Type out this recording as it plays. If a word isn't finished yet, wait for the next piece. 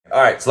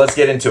All right, so let's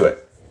get into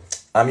it.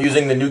 I'm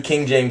using the New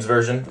King James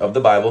Version of the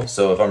Bible,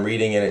 so if I'm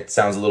reading and it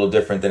sounds a little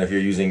different than if you're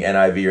using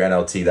NIV or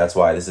NLT, that's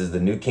why. This is the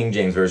New King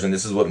James Version.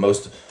 This is what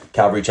most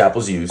Calvary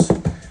chapels use.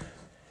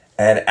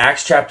 And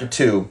Acts chapter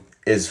 2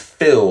 is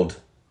filled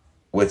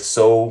with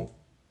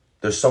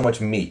there's so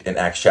much meat in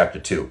Acts chapter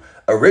 2.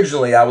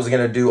 Originally, I was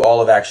going to do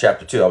all of Acts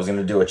chapter 2. I was going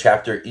to do a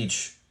chapter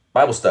each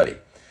Bible study.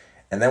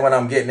 And then when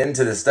I'm getting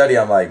into the study,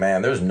 I'm like,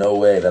 man, there's no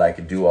way that I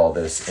could do all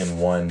this in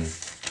one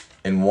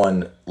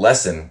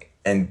lesson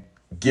and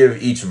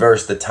give each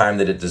verse the time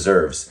that it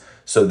deserves.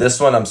 So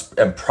this one,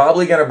 I'm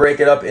probably going to break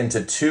it up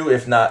into two,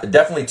 if not,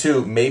 definitely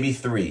two, maybe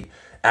three.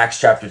 Acts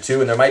chapter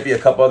 2, and there might be a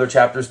couple other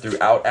chapters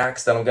throughout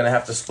Acts that I'm going to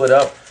have to split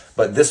up,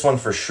 but this one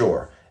for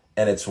sure,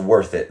 and it's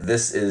worth it.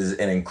 This is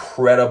an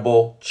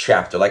incredible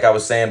chapter. Like I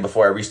was saying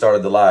before I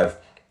restarted the live,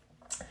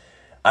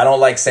 I don't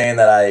like saying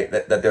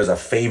that there's a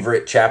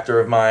favorite chapter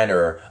of mine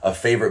or a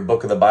favorite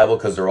book of the Bible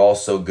because they're all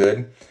so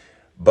good.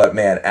 But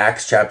man,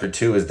 Acts chapter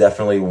 2 is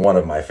definitely one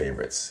of my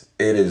favorites.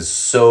 It is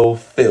so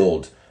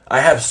filled. I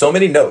have so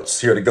many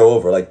notes here to go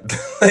over. Like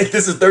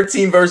this is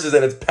 13 verses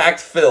and it's packed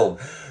filled.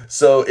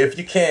 So if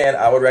you can,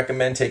 I would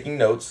recommend taking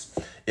notes.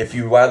 If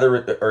you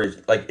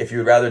if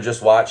you'd rather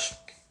just watch,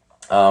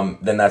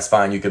 then that's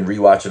fine. You can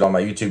rewatch it on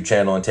my YouTube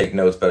channel and take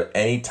notes. But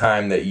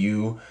anytime that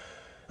you,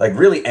 like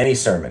really any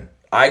sermon,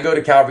 I go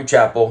to Calvary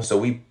Chapel,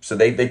 so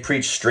they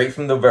preach straight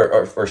from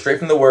the straight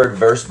from the word,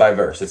 verse by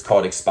verse. It's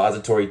called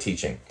expository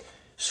teaching.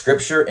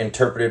 Scripture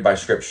interpreted by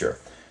scripture.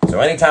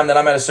 So anytime that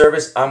I'm at a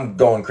service, I'm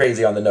going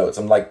crazy on the notes.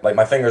 I'm like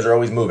my fingers are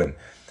always moving.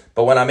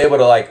 But when I'm able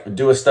to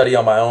do a study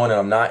on my own and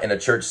I'm not in a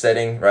church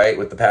setting, right,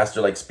 with the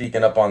pastor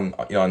speaking up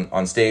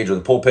on stage or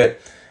the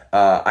pulpit,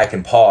 I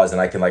can pause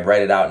and I can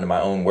write it out into my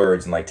own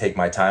words and take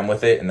my time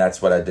with it. And that's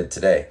what I did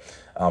today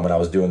when I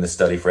was doing this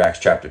study for Acts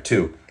chapter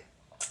 2.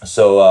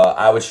 So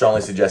I would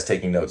strongly suggest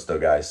taking notes though,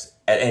 guys,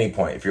 at any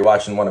point. If you're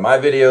watching one of my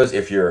videos,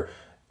 if you're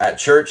at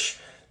church,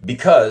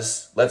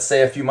 because let's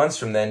say a few months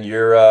from then,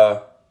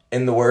 you're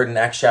in the Word in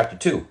Acts chapter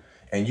 2,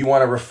 and you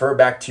want to refer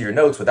back to your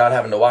notes without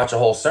having to watch a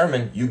whole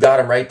sermon, you got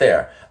them right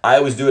there. I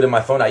always do it in my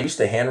phone. I used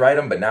to handwrite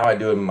them, but now I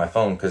do it in my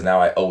phone because now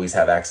I always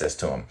have access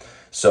to them.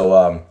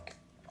 So,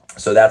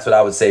 so that's what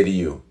I would say to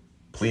you.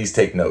 Please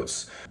take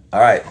notes.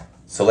 All right,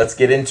 so let's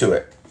get into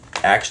it.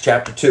 Acts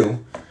chapter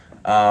 2.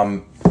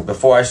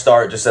 Before I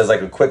start, just as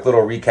a quick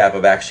little recap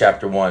of Acts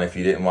chapter 1, if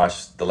you didn't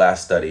watch the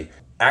last study.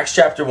 Acts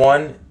chapter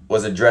 1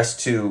 was addressed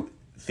to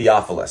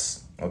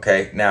Theophilus,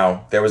 okay?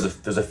 Now, there's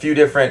a few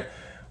different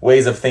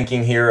ways of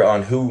thinking here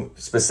on who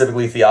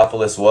specifically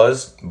Theophilus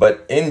was,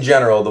 but in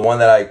general, the one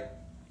that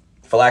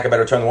for lack of a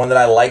better term, the one that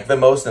I like the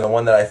most and the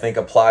one that I think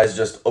applies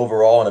just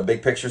overall in a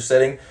big picture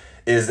setting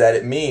is that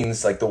it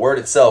means, the word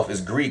itself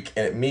is Greek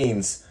and it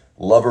means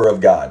lover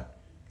of God.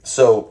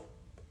 So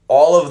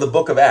all of the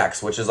book of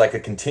Acts, which is a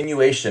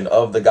continuation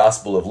of the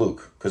Gospel of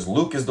Luke, because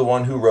Luke is the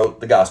one who wrote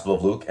the Gospel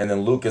of Luke, and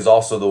then Luke is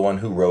also the one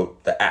who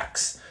wrote the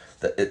Acts.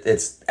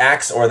 It's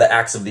Acts or the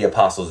Acts of the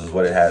Apostles is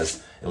what it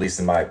has, at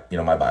least in my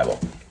Bible.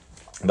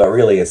 But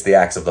really, it's the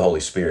Acts of the Holy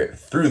Spirit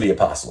through the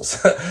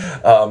apostles.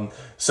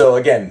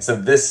 So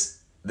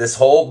this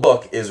whole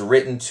book is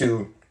written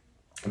to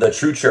the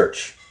true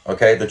church,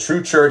 okay? The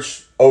true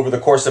church over the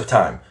course of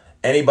time.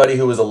 Anybody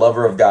who is a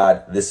lover of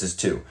God, this is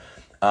too.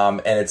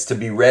 And it's to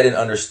be read and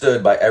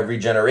understood by every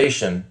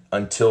generation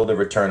until the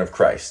return of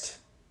Christ.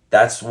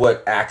 That's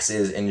what Acts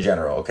is in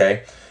general,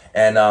 okay?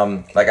 And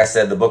like I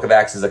said, the book of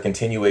Acts is a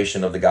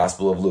continuation of the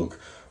Gospel of Luke,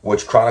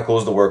 which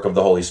chronicles the work of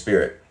the Holy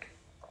Spirit.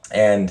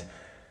 And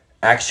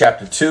Acts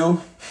chapter 2,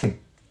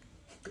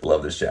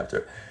 love this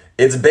chapter.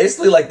 It's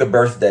basically like the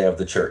birthday of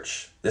the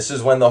church. This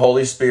is when the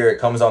Holy Spirit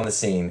comes on the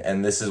scene,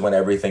 and this is when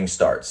everything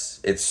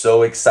starts. It's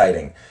so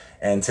exciting.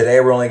 And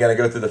today we're only going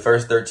to go through the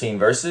first 13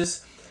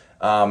 verses.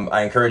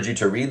 I encourage you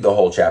to read the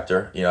whole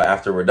chapter,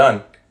 after we're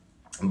done.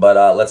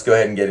 But let's go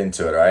ahead and get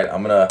into it, all right?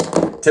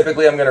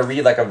 Typically I'm going to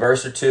read a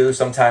verse or two,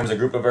 sometimes a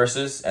group of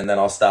verses, and then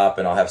I'll stop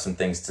and I'll have some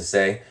things to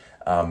say.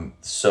 And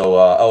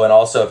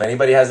also if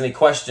anybody has any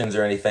questions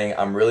or anything,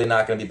 I'm really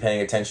not going to be paying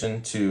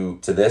attention to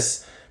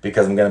this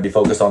because I'm going to be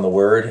focused on the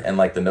word and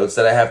the notes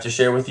that I have to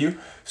share with you.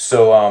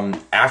 So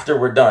after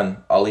we're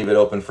done, I'll leave it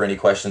open for any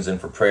questions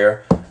and for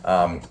prayer.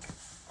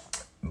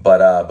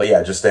 But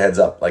yeah, just a heads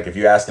up, if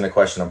you're asking a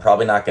question, I'm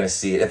probably not going to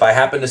see it. If I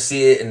happen to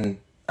see it and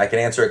I can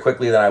answer it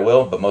quickly, then I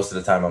will, but most of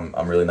the time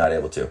I'm really not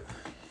able to.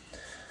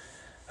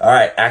 All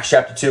right, Acts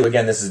chapter 2,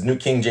 again, this is New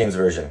King James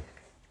Version.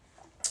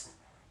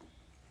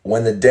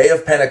 When the day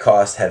of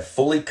Pentecost had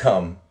fully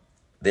come,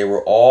 they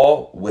were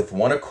all with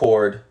one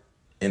accord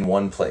in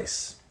one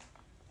place.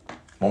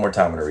 One more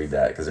time, I'm going to read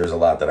that because there's a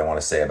lot that I want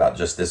to say about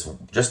just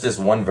this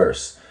one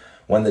verse.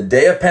 When the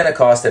day of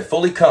Pentecost had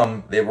fully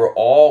come, they were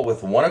all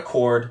with one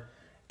accord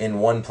in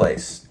one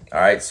place. All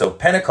right, so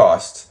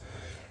Pentecost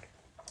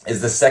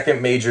is the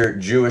second major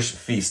Jewish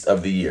feast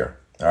of the year.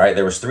 All right,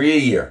 there was 3 a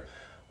year.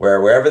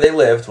 Wherever they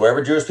lived,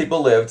 wherever Jewish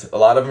people lived, a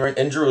lot of them were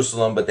in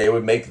Jerusalem, but they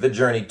would make the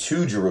journey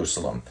to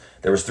Jerusalem.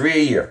 There was 3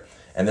 a year,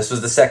 and this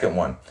was the second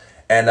one.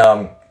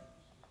 And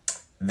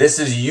this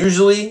is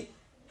usually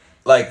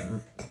like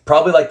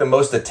probably like the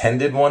most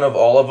attended one of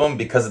all of them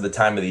because of the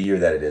time of the year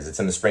that it is. It's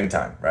in the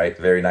springtime, right?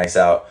 Very nice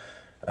out.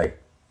 Like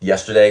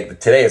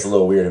today it's a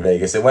little weird in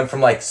Vegas. It went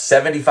from like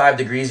 75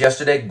 degrees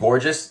yesterday,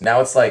 gorgeous.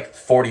 Now it's like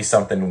 40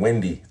 something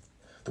windy.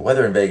 The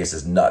weather in Vegas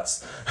is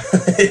nuts.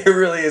 It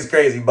really is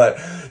crazy. But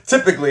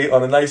typically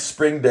on a nice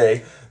spring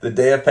day, the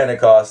day of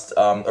Pentecost,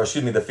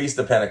 the Feast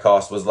of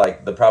Pentecost was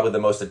like probably the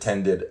most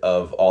attended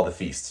of all the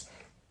feasts.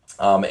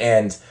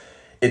 And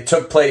it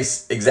took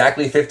place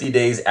exactly 50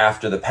 days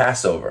after the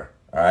Passover.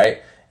 All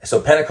right. So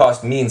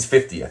Pentecost means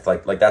 50th.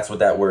 Like that's what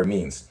that word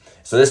means.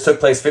 So this took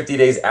place 50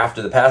 days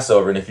after the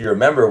Passover. And if you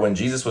remember, when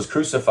Jesus was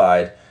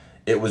crucified,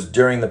 it was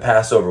during the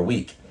Passover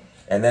week.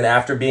 And then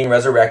after being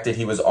resurrected,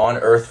 he was on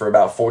earth for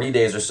about 40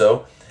 days or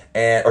so.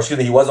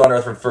 He was on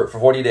earth for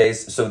 40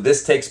 days. So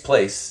this takes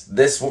place,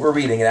 what we're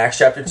reading in Acts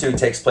chapter 2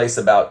 takes place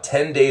about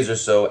 10 days or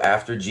so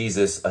after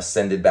Jesus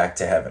ascended back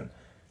to heaven.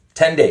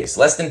 10 days,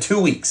 less than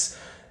 2 weeks.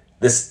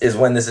 This is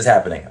when this is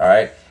happening, all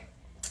right?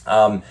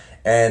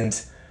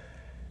 And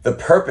the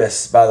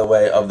purpose, by the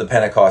way, of the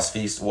Pentecost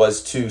feast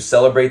was to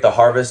celebrate the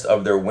harvest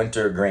of their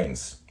winter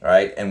grains.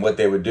 Right. And what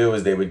they would do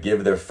is they would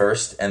give their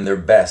first and their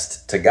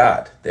best to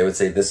God. They would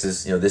say, this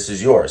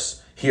is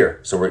yours here.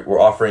 So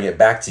we're offering it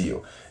back to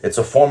you. It's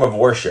a form of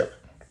worship.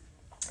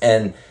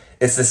 And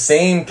it's the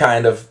same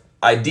kind of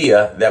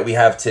idea that we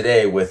have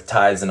today with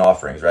tithes and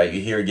offerings, right?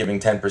 You hear giving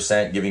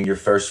 10%, giving your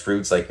first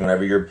fruits,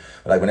 whenever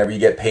you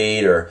get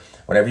paid or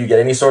whenever you get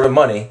any sort of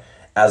money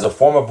as a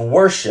form of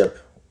worship,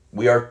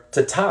 we are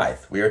to tithe.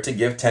 We are to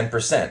give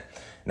 10%.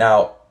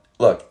 Now,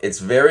 look, it's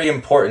very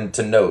important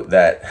to note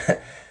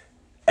that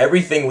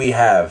everything we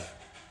have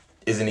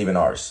isn't even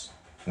ours.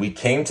 We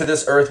came to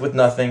this earth with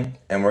nothing,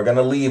 and we're going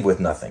to leave with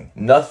nothing.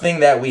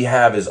 Nothing that we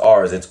have is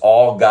ours. It's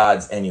all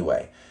God's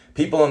anyway.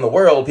 People in the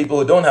world, people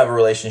who don't have a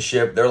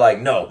relationship, they're like,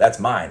 no, that's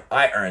mine.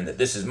 I earned it.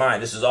 This is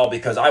mine. This is all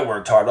because I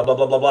worked hard, blah, blah,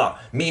 blah, blah, blah.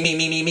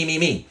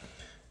 Me.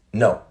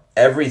 No,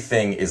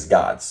 everything is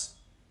God's.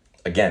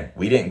 Again,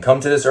 we didn't come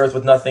to this earth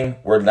with nothing.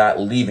 We're not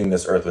leaving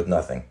this earth with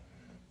nothing.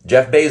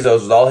 Jeff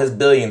Bezos, with all his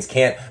billions,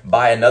 can't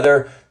buy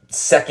another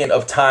second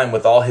of time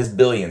with all his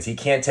billions. He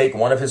can't take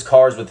one of his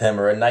cars with him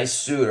or a nice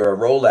suit or a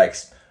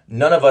Rolex.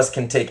 None of us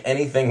can take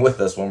anything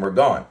with us when we're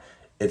gone.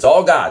 It's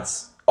all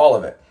God's, all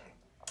of it.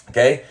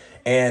 Okay?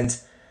 And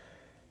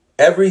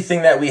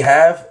everything that we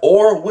have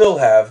or will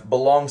have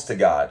belongs to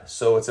God.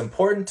 So it's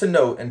important to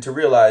note and to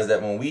realize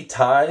that when we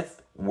tithe,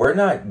 we're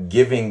not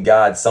giving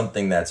God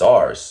something that's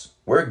ours.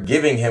 We're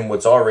giving him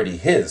what's already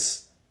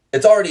his.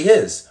 It's already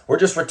his. We're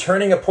just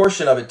returning a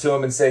portion of it to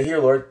him and say, here,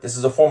 Lord, this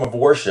is a form of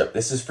worship.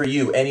 This is for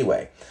you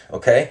anyway.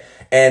 Okay?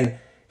 And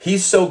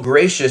he's so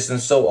gracious and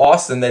so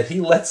awesome that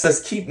he lets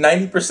us keep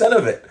 90%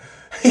 of it.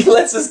 He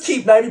lets us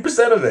keep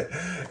 90% of it.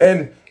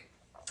 And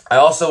I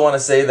also want to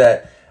say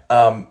that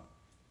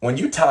when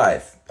you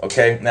tithe,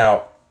 okay,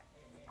 now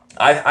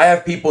I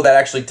have people that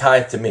actually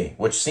tithe to me,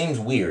 which seems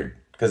weird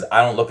because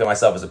I don't look at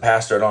myself as a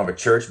pastor. I don't have a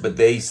church, but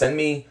they send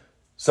me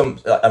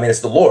it's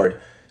the Lord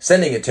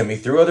sending it to me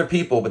through other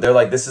people, but they're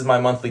like, this is my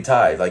monthly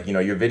tithe. Like,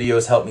 your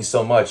videos help me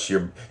so much.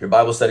 Your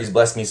Bible studies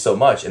bless me so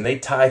much. And they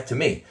tithe to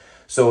me.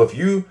 So if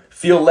you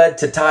feel led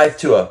to tithe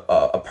to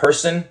a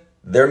person,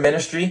 their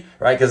ministry,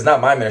 right? Because it's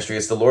not my ministry.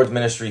 It's the Lord's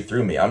ministry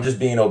through me. I'm just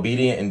being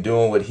obedient and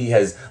doing what he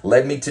has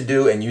led me to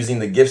do and using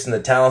the gifts and the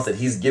talents that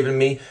he's given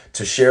me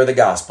to share the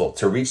gospel,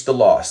 to reach the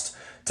lost,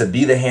 to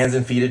be the hands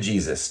and feet of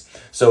Jesus.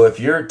 So if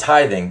you're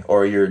tithing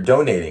or you're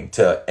donating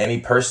to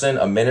any person,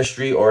 a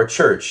ministry, or a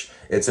church,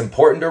 it's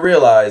important to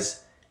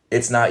realize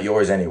it's not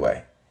yours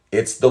anyway.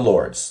 It's the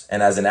Lord's.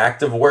 And as an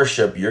act of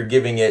worship, you're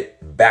giving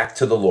it back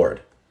to the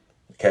Lord.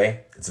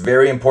 Okay? It's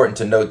very important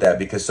to note that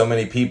because so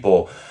many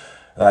people,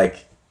 I'm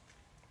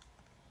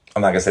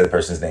not going to say the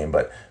person's name,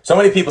 but so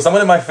many people,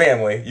 someone in my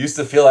family used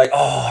to feel like,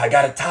 oh, I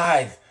got to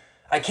tithe.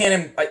 I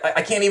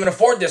can't even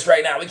afford this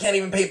right now. We can't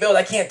even pay bills.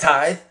 I can't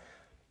tithe.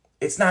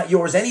 It's not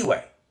yours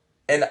anyway.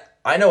 And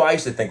I know I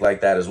used to think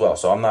like that as well.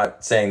 So I'm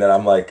not saying that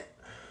I'm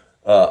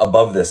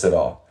above this at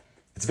all.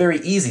 It's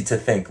very easy to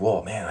think,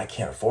 well, man, I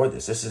can't afford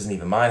this. This isn't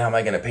even mine. How am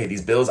I going to pay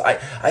these bills?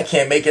 I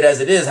can't make it as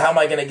it is. How am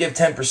I going to give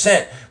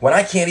 10% when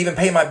I can't even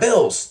pay my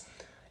bills?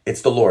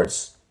 It's the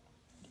Lord's.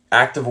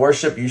 Act of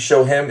worship, you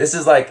show him. This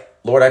is like,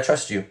 Lord, I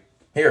trust you.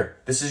 Here,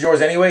 this is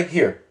yours anyway.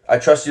 Here, I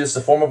trust you. This is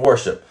a form of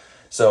worship.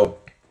 So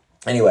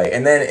anyway,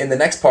 and then in the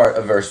next part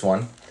of verse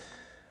 1,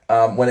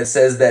 when it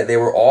says that they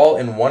were all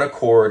in one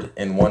accord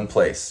in one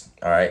place.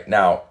 All right.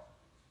 Now,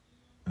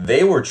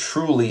 they were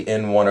truly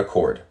in one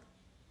accord.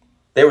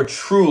 They were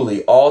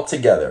truly all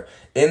together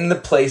in the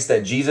place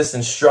that Jesus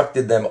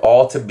instructed them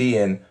all to be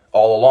in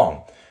all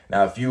along.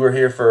 Now, if you were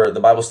here for the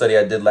Bible study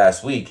I did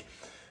last week,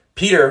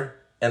 Peter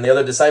and the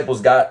other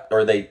disciples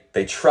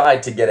they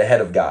tried to get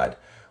ahead of God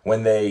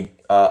when they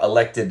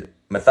elected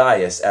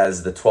Matthias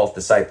as the 12th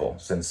disciple.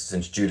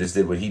 Since Judas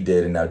did what he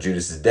did and now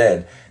Judas is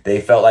dead,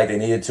 they felt like they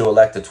needed to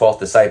elect a 12th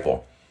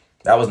disciple.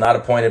 That was not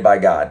appointed by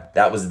God.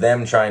 That was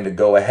them trying to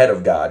go ahead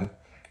of God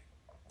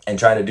and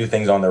trying to do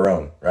things on their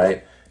own,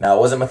 right? Now, it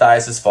wasn't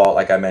Matthias's fault,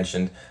 like I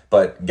mentioned,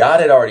 but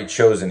God had already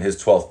chosen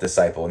his 12th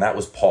disciple, and that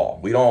was Paul.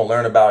 We don't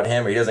learn about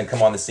him, or he doesn't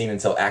come on the scene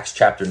until Acts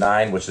chapter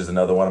 9, which is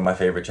another one of my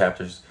favorite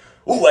chapters.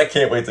 Ooh, I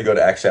can't wait to go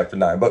to Acts chapter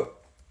 9, but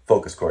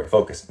focus, Corey,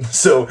 focus.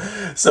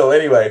 So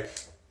anyway,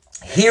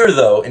 here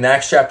though, in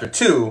Acts chapter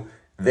 2,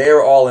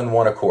 they're all in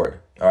one accord,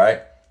 all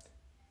right?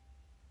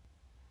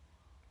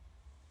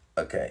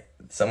 Okay,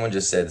 someone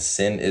just said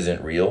sin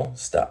isn't real.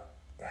 Stop.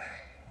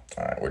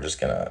 All right, we're just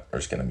gonna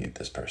mute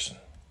this person.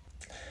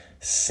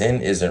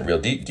 Sin isn't real.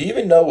 Do you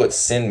even know what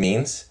sin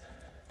means?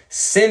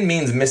 Sin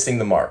means missing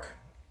the mark.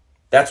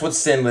 That's what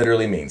sin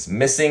literally means.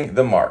 Missing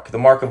the mark. The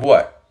mark of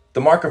what? The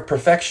mark of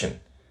perfection.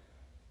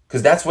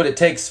 Because that's what it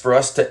takes for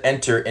us to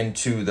enter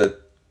into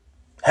the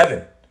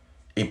heaven.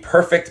 A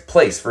perfect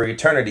place for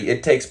eternity.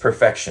 It takes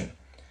perfection.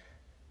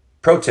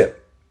 Pro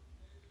tip.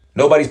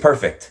 Nobody's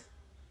perfect.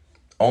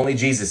 Only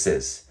Jesus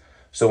is.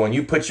 So when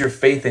you put your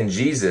faith in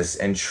Jesus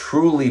and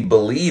truly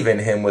believe in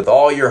him with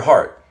all your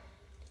heart,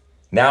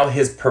 now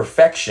his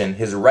perfection,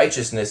 his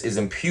righteousness is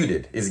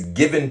imputed, is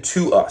given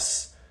to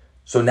us.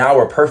 So now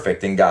we're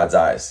perfect in God's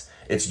eyes.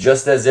 It's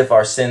just as if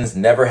our sins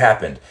never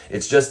happened.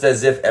 It's just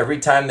as if every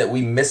time that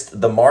we missed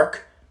the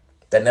mark,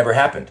 that never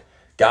happened.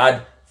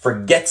 God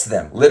forgets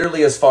them,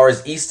 literally as far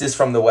as east is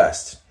from the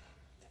west.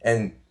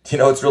 And you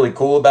know what's really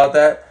cool about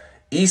that?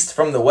 East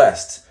from the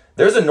west.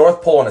 There's a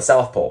North Pole and a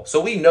South Pole. So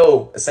we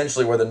know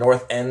essentially where the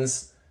North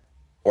ends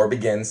or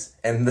begins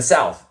and the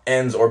South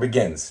ends or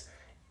begins.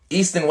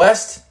 East and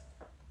West,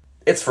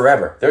 it's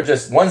forever. They're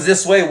just, one's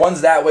this way,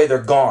 one's that way, they're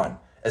gone.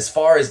 As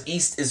far as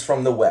East is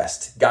from the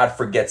West, God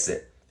forgets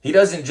it. He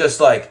doesn't just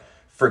like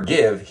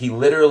forgive, he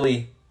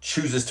literally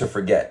chooses to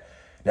forget.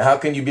 Now, how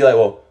can you be like,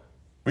 well,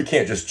 we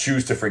can't just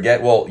choose to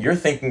forget? Well, you're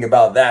thinking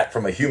about that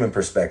from a human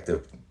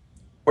perspective.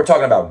 We're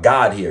talking about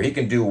God here. He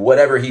can do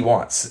whatever he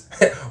wants.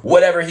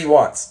 Whatever he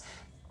wants.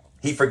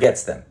 He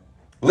forgets them.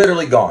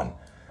 Literally gone.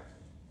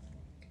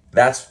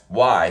 That's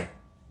why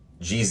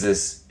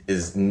Jesus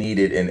is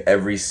needed in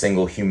every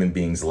single human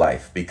being's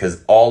life,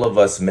 because all of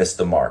us miss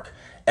the mark.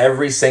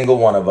 Every single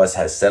one of us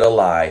has said a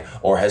lie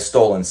or has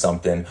stolen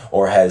something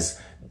or has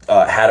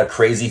had a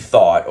crazy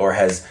thought or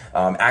has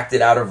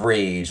acted out of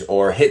rage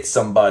or hit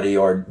somebody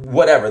or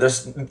whatever.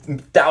 There's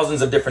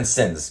thousands of different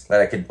sins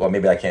that I could, well,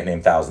 maybe I can't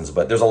name thousands,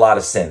 but there's a lot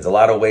of sins, a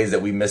lot of ways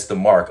that we miss the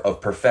mark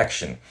of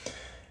perfection.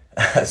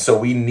 So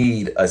we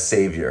need a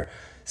savior.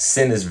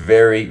 Sin is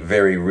very,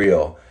 very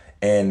real.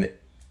 And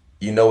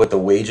you know what the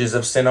wages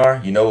of sin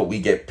are? You know what we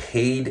get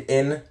paid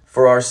in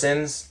for our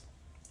sins?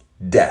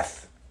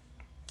 Death.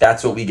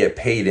 That's what we get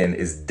paid in,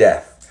 is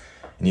death.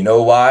 And you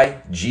know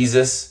why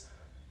Jesus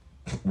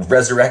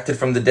resurrected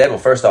from the dead? Well,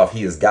 first off,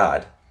 he is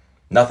God.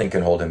 Nothing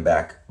can hold him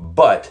back.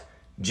 But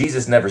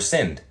Jesus never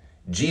sinned.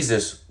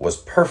 Jesus was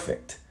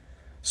perfect.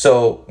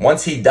 So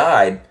once he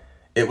died,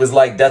 it was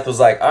like death was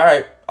like, all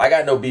right, I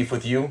got no beef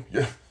with you.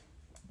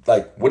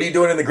 Like, what are you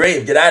doing in the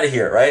grave? Get out of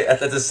here, right?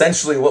 That's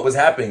essentially what was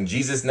happening.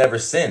 Jesus never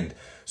sinned.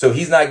 So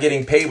he's not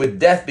getting paid with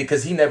death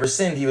because he never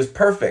sinned. He was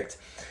perfect.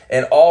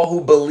 And all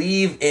who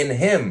believe in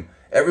him,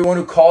 everyone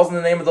who calls in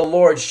the name of the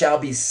Lord shall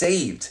be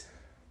saved.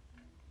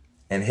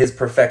 And his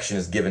perfection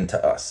is given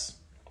to us.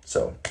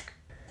 So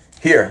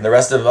here, the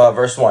rest of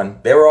verse 1,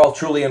 they were all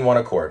truly in one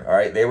accord, all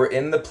right? They were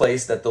in the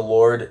place that the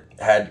Lord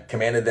had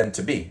commanded them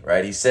to be,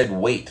 right? He said,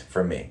 wait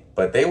for me.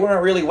 But they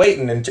weren't really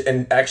waiting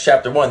in Acts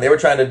chapter 1. They were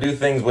trying to do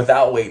things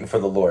without waiting for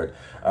the Lord,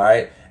 all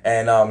right?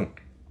 And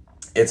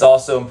it's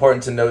also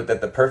important to note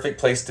that the perfect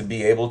place to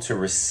be able to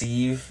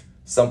receive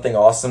something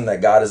awesome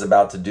that God is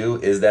about to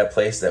do is that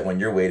place that when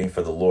you're waiting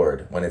for the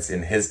Lord, when it's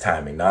in his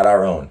timing, not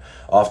our own.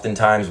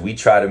 Oftentimes we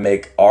try to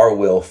make our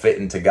will fit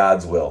into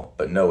God's will,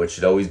 but no, it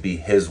should always be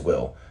his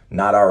will,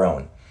 not our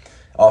own.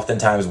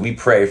 Oftentimes we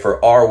pray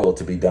for our will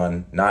to be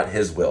done, not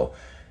his will.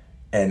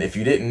 And if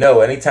you didn't know,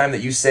 anytime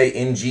that you say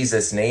in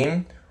Jesus'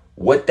 name,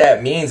 what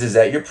that means is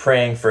that you're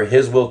praying for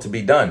his will to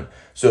be done.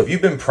 So if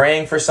you've been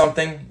praying for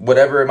something,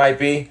 whatever it might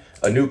be,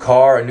 a new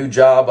car, a new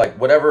job, like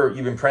whatever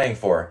you've been praying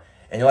for,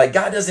 and you're like,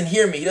 God doesn't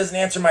hear me, he doesn't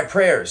answer my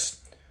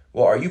prayers.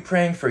 Well, are you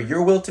praying for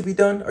your will to be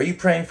done? Are you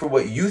praying for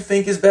what you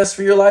think is best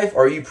for your life?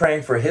 Or are you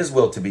praying for his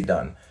will to be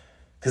done?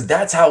 Because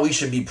that's how we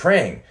should be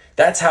praying.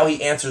 That's how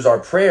he answers our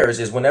prayers,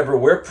 is whenever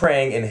we're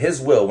praying in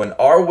his will, when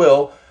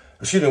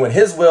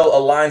his will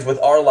aligns with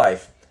our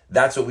life,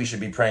 that's what we should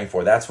be praying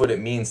for. That's what it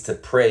means to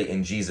pray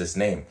in Jesus'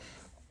 name.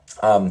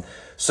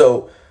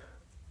 So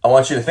I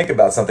want you to think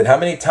about something. How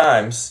many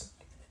times,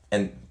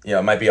 and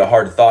it might be a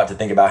hard thought to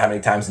think about how many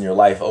times in your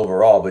life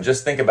overall, but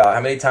just think about how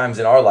many times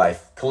in our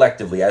life,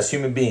 collectively, as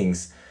human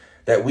beings,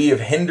 that we have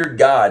hindered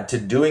God to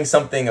doing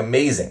something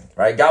amazing,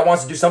 right? God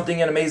wants to do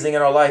something amazing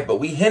in our life, but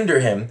we hinder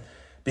him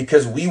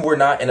because we were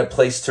not in a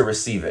place to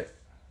receive it.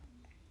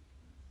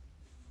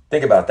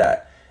 Think about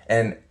that.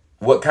 And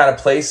what kind of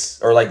place,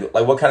 or like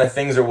what kind of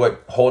things are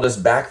what hold us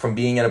back from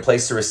being in a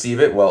place to receive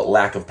it? Well,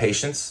 lack of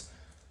patience,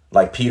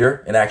 like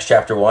Peter in Acts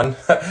chapter 1.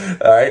 All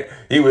right.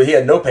 He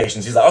had no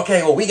patience. He's like,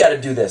 okay, well, we got to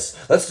do this.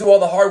 Let's do all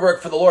the hard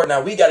work for the Lord.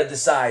 Now we got to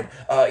decide,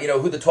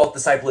 who the 12th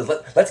disciple is.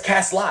 Let's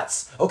cast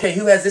lots. Okay.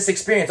 Who has this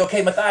experience?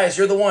 Okay. Matthias,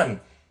 you're the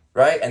one.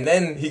 Right. And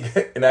then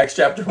in Acts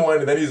chapter 1,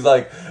 and then he's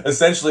like,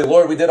 essentially,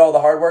 Lord, we did all the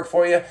hard work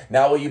for you.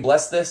 Now will you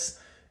bless this?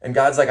 And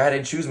God's like, I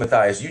didn't choose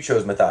Matthias. You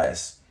chose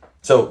Matthias.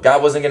 So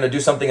God wasn't going to do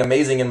something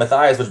amazing in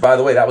Matthias, which, by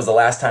the way, that was the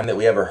last time that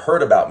we ever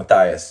heard about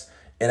Matthias.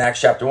 In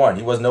Acts chapter 1,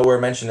 he was nowhere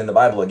mentioned in the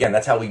Bible again.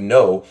 That's how we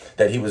know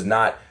that he was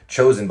not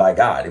chosen by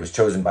God. He was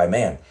chosen by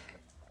man.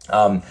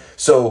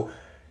 So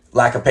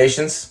lack of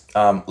patience,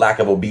 lack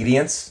of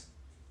obedience.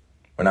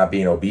 We're not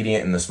being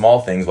obedient in the small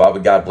things. Why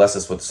would God bless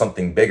us with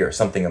something bigger,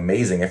 something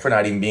amazing, if we're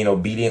not even being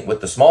obedient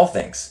with the small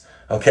things?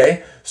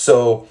 Okay,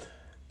 so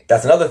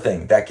that's another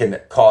thing that can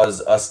cause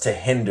us to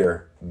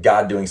hinder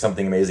God doing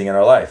something amazing in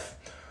our life.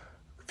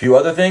 A few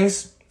other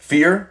things: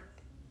 fear,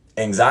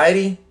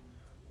 anxiety,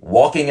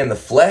 walking in the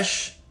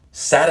flesh,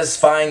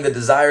 satisfying the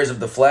desires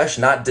of the flesh,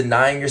 not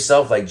denying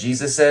yourself like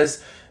Jesus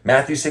says.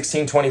 Matthew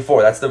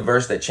 16:24, that's the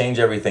verse that changed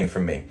everything for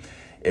me.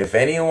 If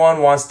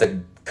anyone wants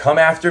to come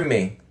after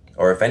me,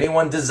 or if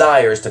anyone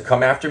desires to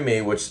come after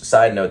me, which,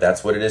 side note,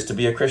 that's what it is to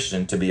be a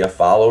Christian, to be a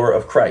follower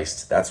of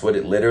Christ. That's what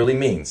it literally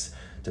means,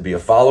 to be a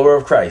follower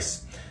of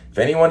Christ. If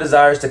anyone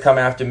desires to come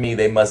after me,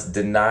 they must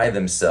deny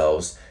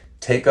themselves,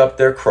 take up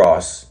their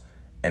cross,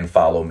 and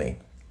follow me.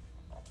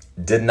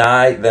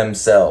 Deny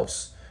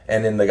themselves.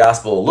 And in the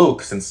Gospel of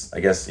Luke, since I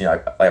guess, I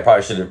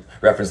probably should have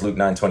referenced Luke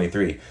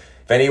 9:23.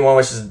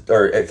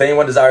 If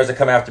anyone desires to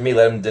come after me,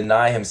 let him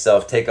deny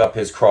himself, take up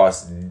his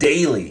cross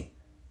daily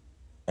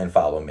and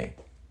follow me.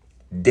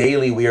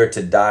 Daily we are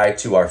to die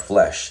to our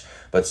flesh.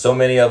 But so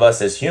many of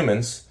us as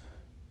humans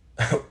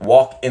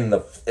walk in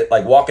the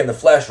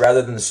flesh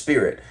rather than the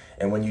spirit.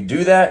 And when you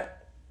do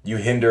that, you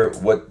hinder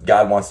what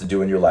God wants to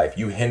do in your life.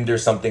 You hinder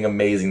something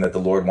amazing that the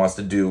Lord wants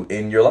to do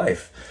in your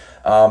life.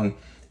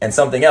 And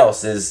something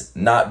else is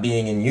not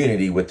being in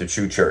unity with the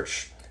true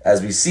church.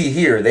 As we see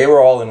here, they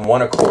were all in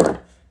one accord.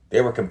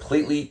 They were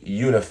completely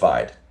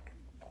unified.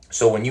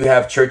 So when you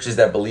have churches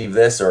that believe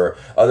this or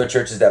other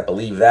churches that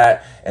believe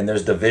that, and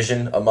there's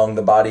division among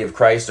the body of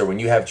Christ, or when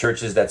you have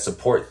churches that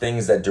support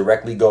things that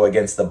directly go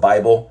against the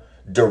Bible,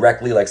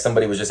 directly, like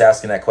somebody was just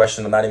asking that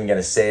question. I'm not even going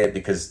to say it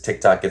because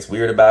TikTok gets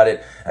weird about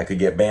it. I could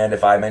get banned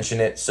if I mention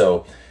it.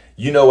 So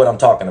you know what I'm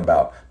talking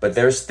about. But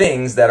there's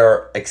things that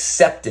are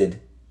accepted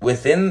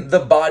within the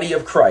body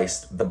of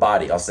Christ, the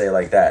body, I'll say it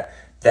like that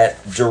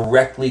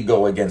directly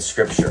go against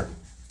Scripture.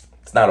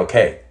 It's not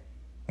okay.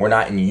 We're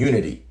not in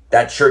unity.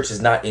 That church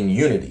is not in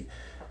unity.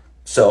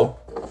 So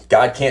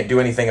God can't do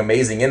anything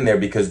amazing in there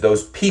because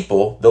those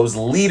people, those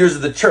leaders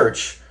of the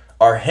church,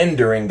 are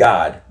hindering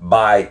God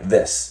by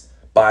this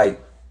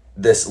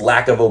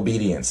lack of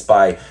obedience,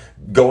 by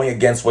going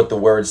against what the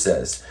word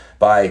says,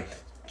 by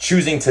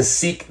choosing to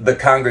seek the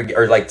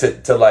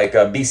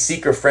to be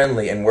seeker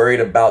friendly and worried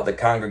about the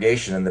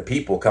congregation and the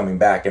people coming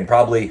back, and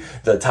probably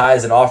the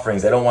tithes and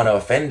offerings. They don't want to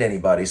offend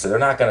anybody, so they're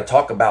not going to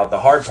talk about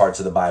the hard parts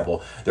of the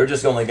Bible. They're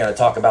just only going to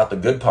talk about the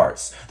good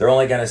parts. They're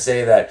only going to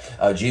say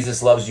that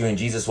Jesus loves you and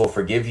Jesus will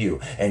forgive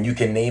you, and you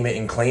can name it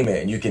and claim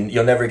it, and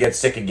you'll never get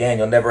sick again.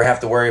 You'll never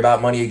have to worry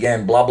about money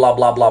again. Blah blah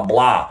blah blah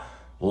blah.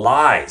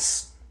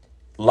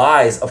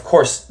 Lies, of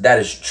course, that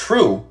is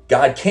true.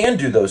 God can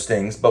do those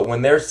things, but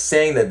when they're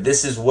saying that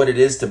this is what it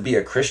is to be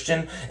a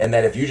Christian, and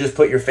that if you just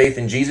put your faith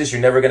in Jesus,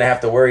 you're never going to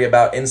have to worry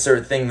about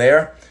insert thing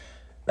there,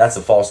 that's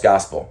a false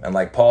gospel. And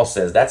like Paul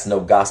says, that's no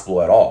gospel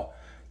at all.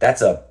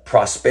 That's a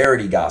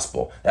prosperity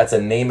gospel. That's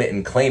a name it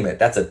and claim it.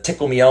 That's a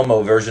Tickle Me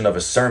Elmo version of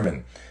a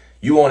sermon.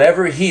 You won't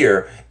ever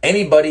hear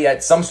anybody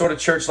at some sort of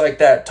church like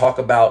that talk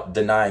about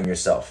denying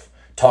yourself,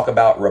 talk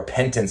about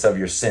repentance of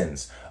your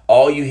sins.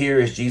 All you hear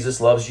is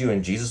Jesus loves you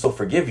and Jesus will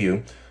forgive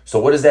you. So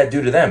what does that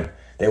do to them?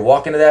 They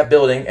walk into that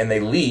building and they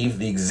leave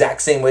the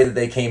exact same way that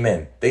they came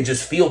in. They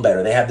just feel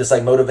better. They have this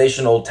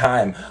motivational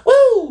time.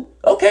 Woo!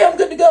 Okay, I'm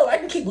good to go. I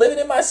can keep living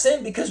in my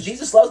sin because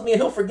Jesus loves me and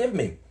he'll forgive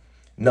me.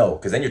 No,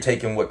 because then you're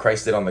taking what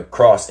Christ did on the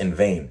cross in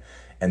vain.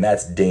 And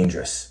that's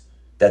dangerous.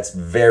 That's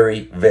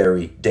very,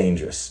 very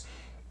dangerous.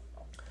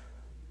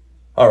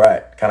 All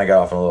right, kind of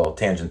got off on a little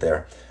tangent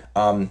there.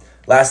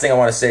 Last thing I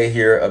want to say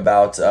here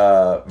about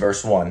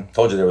verse 1.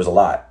 Told you there was a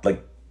lot.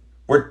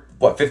 We're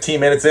 15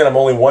 minutes in. I'm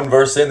only one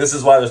verse in. This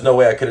is why there's no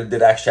way I could have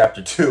did Acts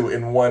chapter 2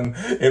 in one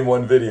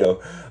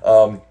video.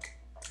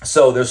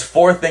 So there's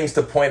 4 things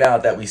to point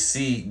out that we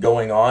see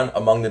going on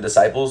among the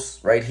disciples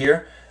right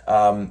here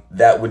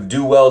that would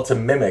do well to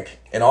mimic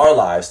in our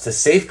lives to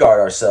safeguard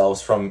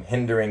ourselves from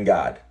hindering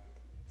God.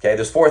 Okay,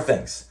 there's 4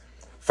 things.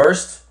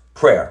 First,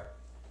 prayer.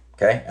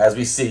 Okay, as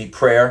we see,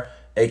 prayer,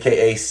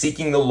 aka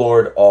seeking the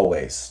Lord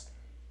always.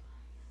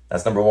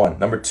 That's number 1.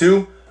 Number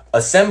 2,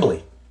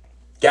 assembly,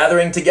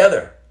 gathering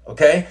together.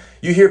 Okay,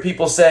 you hear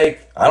people say,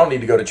 I don't need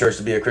to go to church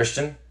to be a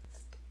Christian.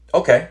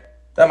 Okay,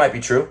 that might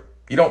be true.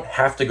 You don't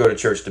have to go to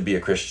church to be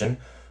a Christian,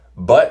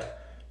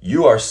 but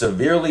you are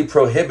severely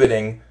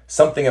prohibiting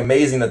something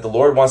amazing that the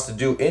Lord wants to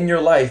do in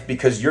your life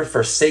because you're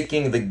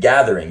forsaking the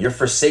gathering. You're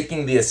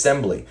forsaking the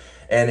assembly.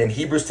 And in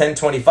Hebrews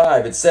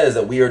 10:25, it says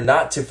that we are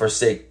not to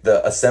forsake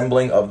the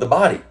assembling of the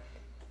body.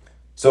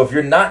 So if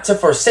you're not to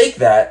forsake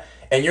that,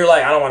 and you're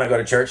like, I don't want to go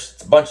to church.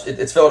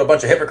 It's filled with a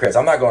bunch of hypocrites.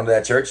 I'm not going to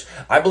that church.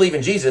 I believe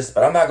in Jesus,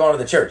 but I'm not going to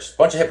the church.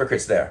 Bunch of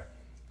hypocrites there.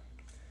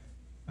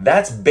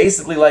 That's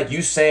basically like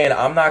you saying,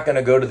 I'm not going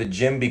to go to the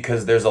gym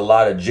because there's a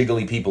lot of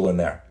jiggly people in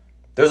there.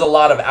 There's a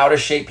lot of out of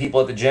shape people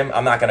at the gym.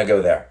 I'm not going to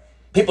go there.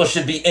 People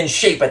should be in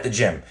shape at the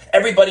gym.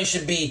 Everybody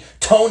should be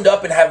toned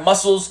up and have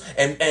muscles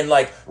and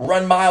like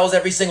run miles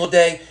every single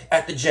day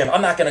at the gym.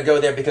 I'm not going to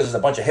go there because there's a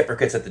bunch of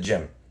hypocrites at the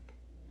gym.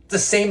 It's the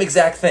same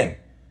exact thing,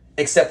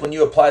 except when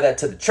you apply that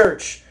to the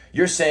church,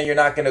 you're saying you're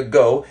not going to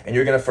go and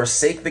you're going to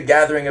forsake the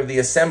gathering of the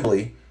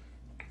assembly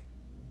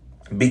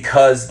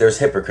because there's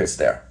hypocrites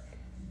there.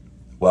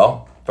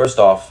 Well, first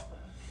off,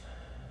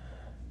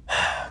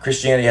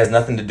 Christianity has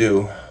nothing to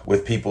do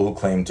with people who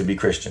claim to be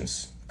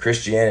Christians.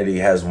 Christianity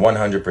has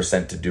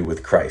 100% to do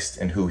with Christ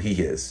and who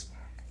he is.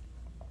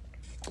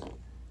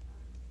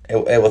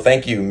 Hey, well,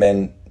 thank you,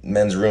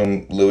 Men's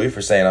Room Louis,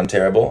 for saying I'm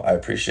terrible. I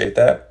appreciate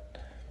that.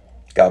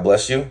 God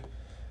bless you.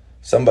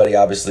 Somebody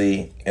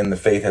obviously in the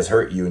faith has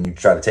hurt you and you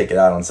try to take it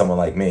out on someone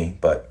like me,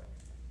 but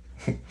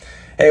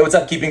hey, what's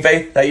up, Keeping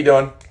Faith? How you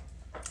doing?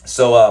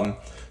 So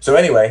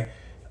anyway,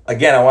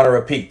 again, I want to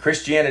repeat,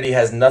 Christianity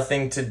has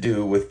nothing to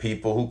do with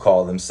people who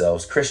call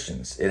themselves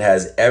Christians. It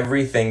has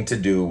everything to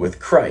do with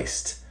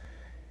Christ.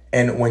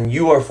 And when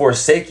you are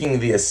forsaking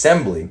the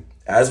assembly,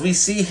 as we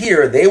see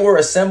here, they were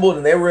assembled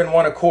and they were in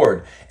one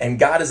accord, and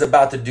God is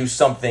about to do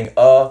something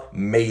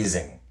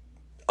amazing.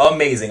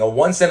 Amazing. A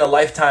once in a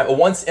lifetime, a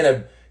once in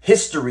a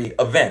history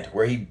event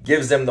where he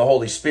gives them the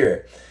Holy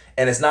Spirit.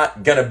 And it's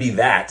not going to be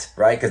that,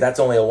 right? Because that's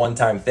only a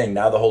one-time thing.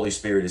 Now the Holy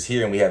Spirit is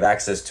here and we have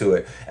access to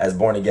it as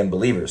born-again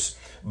believers.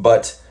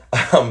 But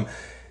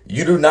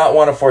you do not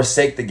want to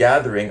forsake the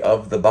gathering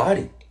of the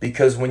body.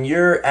 Because when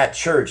you're at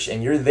church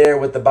and you're there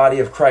with the body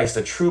of Christ,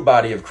 a true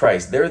body of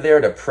Christ, they're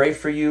there to pray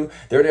for you.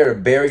 They're there to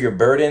bear your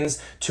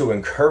burdens, to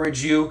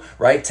encourage you,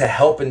 right? To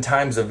help in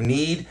times of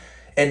need.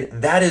 And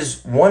that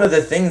is one of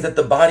the things that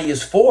the body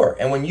is for.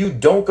 And when you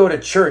don't go to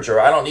church, or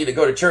I don't need to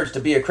go to church to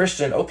be a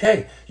Christian,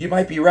 okay, you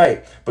might be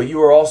right. But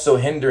you are also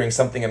hindering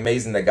something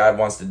amazing that God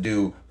wants to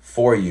do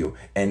for you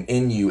and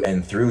in you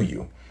and through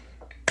you.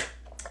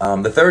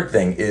 The third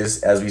thing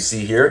is, as we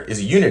see here,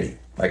 is unity.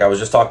 Like I was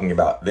just talking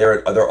about,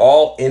 they're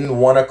all in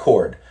one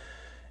accord,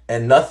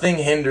 and nothing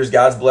hinders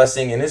God's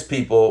blessing in his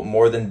people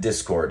more than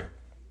discord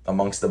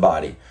amongst the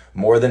body,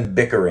 more than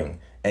bickering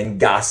and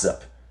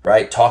gossip,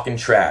 right? Talking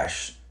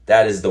trash.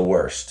 That is the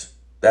worst.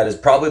 That is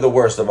probably the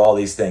worst of all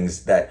these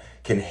things that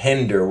can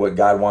hinder what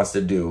God wants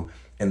to do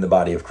in the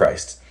body of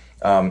Christ.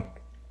 Yeah,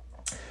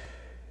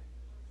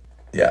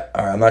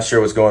 all right, I'm not sure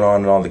what's going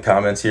on in all the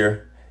comments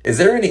here. Is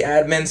there any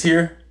admins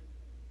here?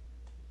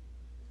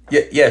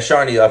 Yeah,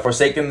 Sharni,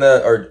 forsaking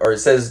or it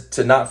says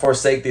to not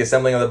forsake the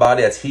assembling of the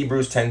body. That's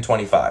Hebrews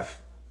 10:25.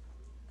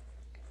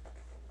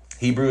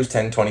 Hebrews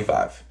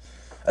 10:25.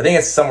 I think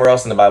it's somewhere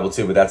else in the Bible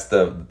too, but that's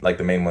the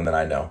main one that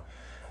I know.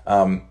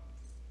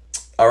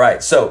 All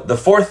right, so the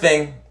fourth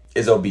thing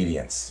is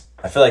obedience.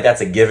 I feel like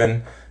that's a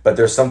given, but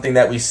there's something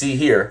that we see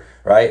here,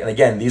 right? And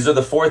again, these are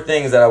the four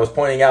things that I was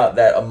pointing out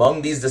that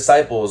among these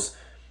disciples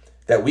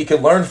that we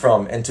could learn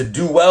from and to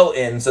do well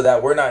in so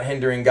that we're not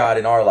hindering God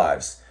in our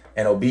lives.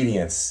 And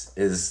obedience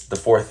is the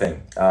fourth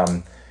thing.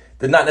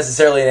 They're not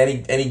necessarily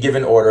in any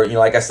given order. You know,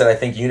 like I said, I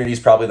think unity is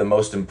probably the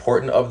most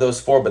important of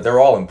those four, but they're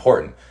all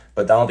important.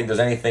 But I don't think there's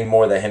anything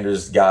more that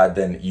hinders God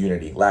than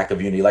unity, lack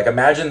of unity. Like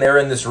imagine they're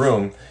in this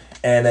room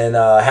and then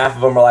half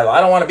of them are like, well,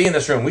 I don't want to be in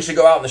this room. We should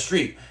go out in the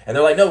street. And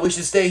they're like, no, we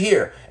should stay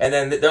here. And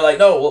then they're like,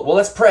 no, well,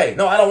 let's pray.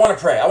 No, I don't want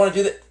to pray. I want to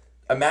do that.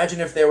 Imagine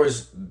if there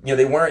was,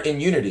 they weren't in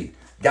unity.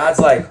 God's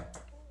like,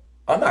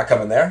 I'm not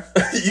coming there.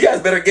 You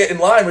guys better get in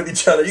line with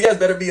each other. You guys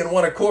better be in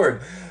one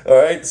accord. All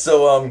right.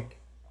 So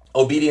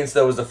obedience,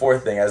 though, was the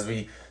fourth thing. As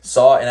we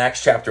saw in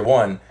Acts chapter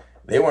 1,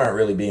 they weren't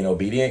really being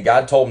obedient.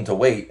 God told them to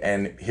wait.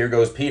 And here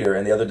goes Peter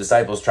and the other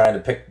disciples trying to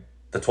pick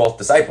the 12th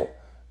disciple.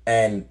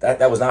 And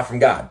that was not from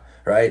God.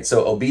 Right.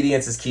 So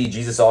obedience is key.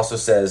 Jesus also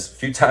says a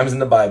few times in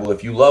the Bible,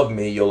 if you love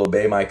me, you'll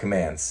obey my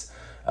commands.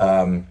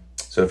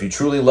 So if you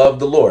truly love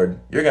the Lord,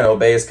 you're going to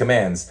obey his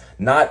commands,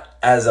 not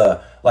as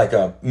a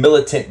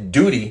militant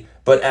duty,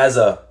 but as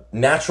a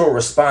natural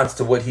response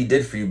to what he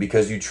did for you.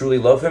 Because you truly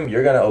love him,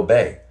 you're going to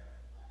obey.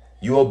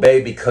 You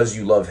obey because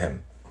you love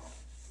him.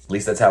 At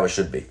least that's how it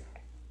should be.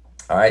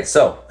 All right,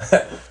 so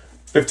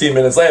 15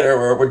 minutes later,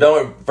 we're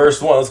done with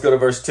verse 1. Let's go to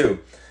verse 2.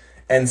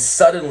 And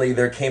suddenly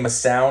there came a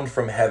sound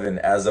from heaven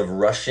as of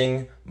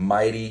rushing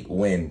mighty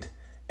wind,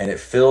 and it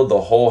filled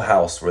the whole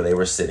house where they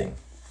were sitting.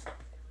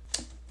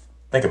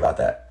 Think about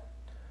that.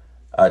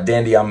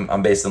 Dandy,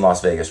 I'm based in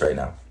Las Vegas right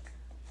now.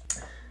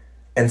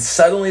 And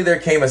suddenly there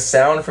came a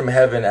sound from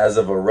heaven as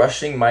of a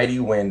rushing mighty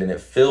wind, and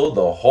it filled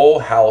the whole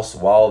house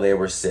while they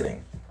were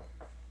sitting.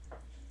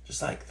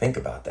 Just think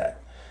about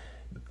that.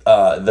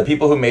 The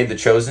people who made The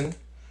Chosen,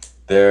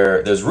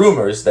 there's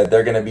rumors that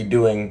they're going to be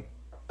doing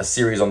a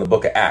series on the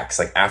book of Acts.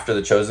 After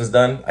The Chosen's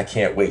done, I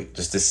can't wait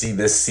just to see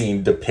this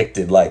scene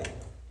depicted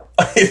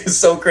It is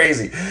so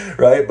crazy,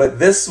 right? But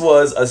this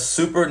was a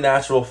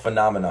supernatural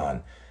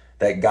phenomenon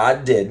that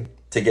God did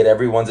to get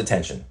everyone's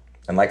attention.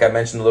 And like I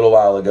mentioned a little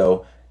while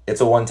ago,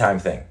 it's a one-time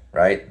thing,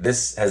 right?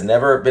 This has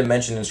never been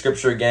mentioned in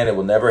scripture again. It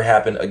will never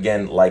happen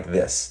again like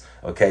this,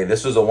 okay?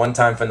 This was a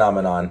one-time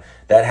phenomenon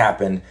that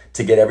happened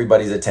to get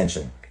everybody's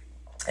attention.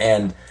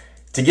 And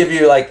to give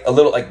you like a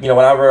little, like,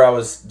 whenever I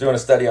was doing a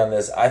study on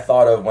this, I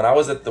thought of when I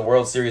was at the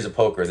World Series of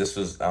Poker. This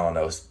was, I don't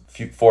know,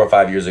 4 or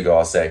 5 years ago,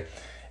 I'll say.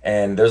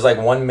 And there's like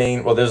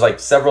there's like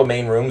several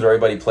main rooms where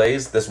everybody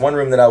plays. This one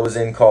room that I was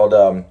in called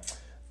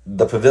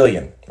the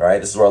Pavilion, right?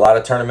 This is where a lot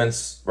of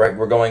tournaments, right,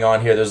 were going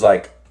on here. There's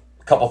like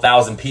a couple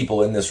thousand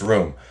people in this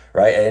room,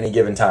 right, at any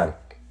given time.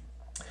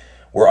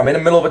 Where I'm in the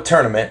middle of a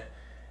tournament,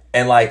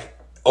 and like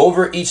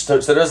over each, so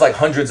there's like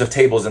hundreds of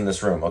tables in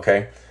this room,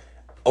 okay?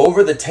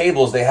 Over the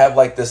tables, they have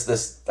like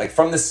this like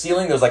from the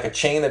ceiling, there's like a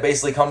chain that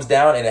basically comes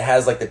down, and it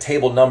has like the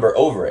table number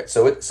over it.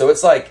 So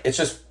it's like, it's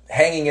just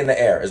hanging in the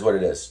air is what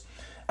it is.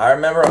 I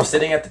remember I'm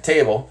sitting at the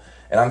table,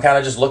 and I'm kind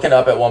of just looking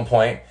up at one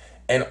point,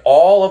 and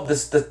all of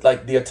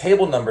the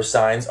table number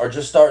signs are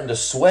just starting to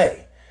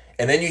sway.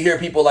 And then you hear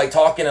people like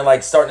talking and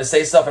like starting to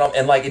say stuff,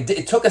 and like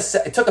it took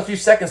a few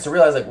seconds to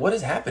realize like, what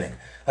is happening?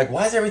 Like,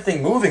 why is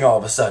everything moving all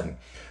of a sudden,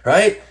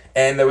 right?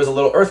 And there was a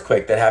little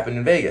earthquake that happened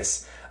in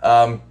Vegas.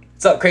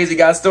 What's up, Crazy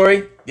God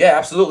Story? Yeah,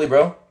 absolutely,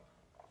 bro.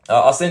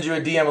 I'll send you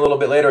a DM a little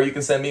bit later, or you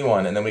can send me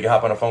one, and then we can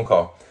hop on a phone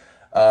call.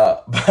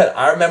 But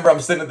I remember I'm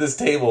sitting at this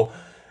table,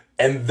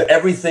 and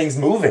everything's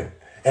moving,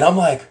 and I'm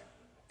like,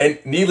 and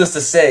needless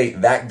to say,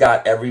 that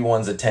got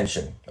everyone's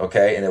attention,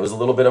 okay? And it was a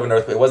little bit of an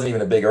earthquake. It wasn't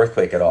even a big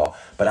earthquake at all.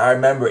 But I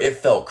remember it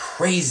felt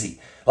crazy.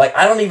 Like,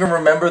 I don't even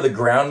remember the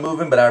ground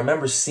moving, but I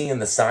remember seeing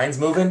the signs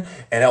moving,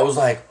 and I was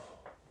like,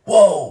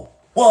 whoa,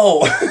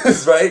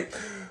 right?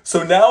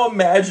 So now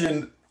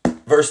imagine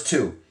verse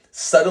 2.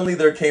 Suddenly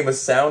there came a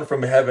sound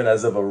from heaven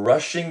as of a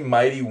rushing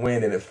mighty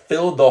wind, and it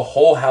filled the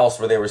whole house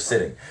where they were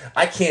sitting.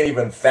 I can't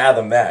even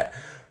fathom that.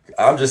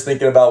 I'm just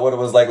thinking about what it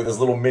was like with this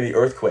little mini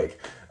earthquake.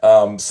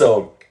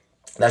 So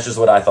that's just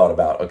what I thought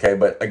about, okay?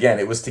 But again,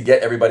 it was to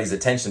get everybody's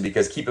attention,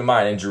 because keep in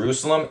mind, in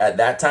Jerusalem, at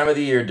that time of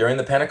the year during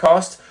the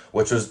Pentecost,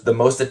 which was the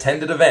most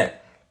attended event,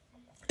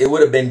 it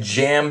would have been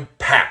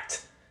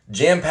jam-packed.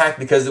 Jam-packed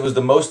because it was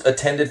the most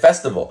attended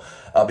festival,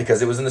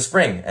 because it was in the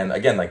spring. And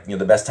again, like,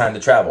 the best time to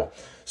travel.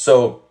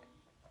 So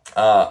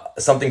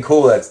something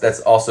cool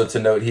that's also to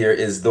note here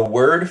is the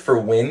word for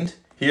wind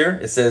here.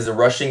 It says a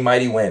rushing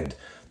mighty wind.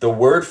 The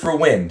word for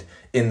wind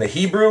in the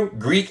Hebrew,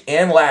 Greek,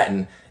 and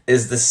Latin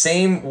is the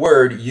same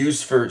word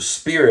used for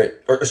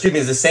spirit, or excuse me,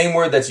 is the same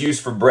word that's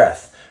used for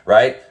breath,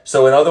 right?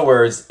 So in other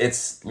words,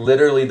 it's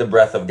literally the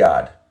breath of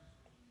God.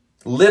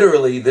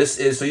 Literally, this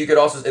is, so you could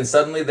also, and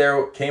suddenly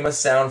there came a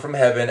sound from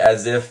heaven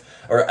as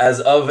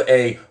of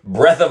a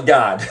breath of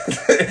God.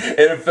 And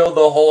it filled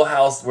the whole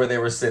house where they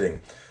were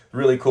sitting.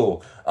 Really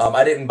cool.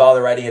 I didn't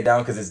bother writing it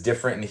down because it's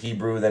different in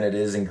Hebrew than it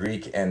is in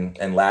Greek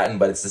and Latin,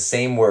 but it's the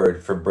same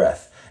word for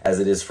breath as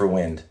it is for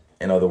wind.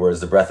 In other words,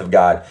 the breath of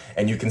God.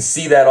 And you can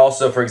see that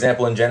also, for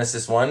example, in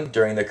Genesis 1,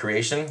 during the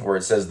creation, where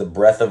it says the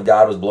breath of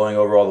God was blowing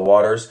over all the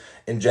waters.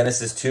 In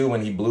Genesis 2,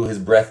 when he blew his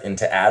breath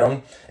into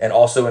Adam. And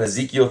also in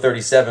Ezekiel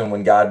 37,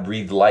 when God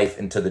breathed life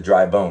into the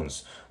dry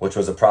bones, which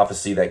was a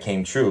prophecy that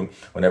came true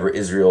whenever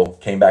Israel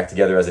came back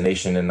together as a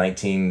nation in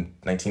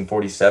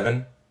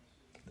 1947.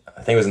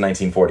 I think it was in the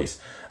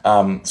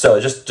 1940s. So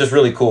just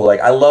really cool. Like,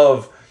 I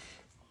love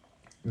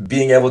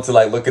being able to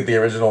like look at the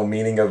original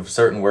meaning of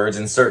certain words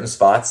in certain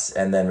spots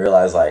and then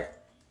realize like,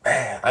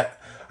 man,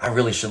 I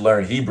really should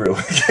learn Hebrew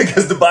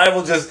because the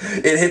Bible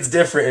it hits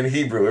different in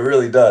Hebrew. It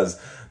really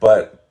does.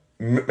 But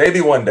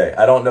maybe one day.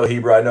 I don't know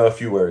Hebrew. I know a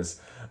few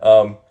words.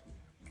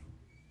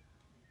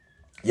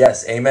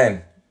 Yes,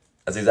 amen.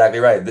 That's exactly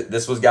right.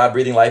 This was God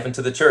breathing life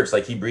into the church,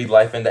 like he breathed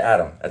life into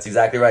Adam. That's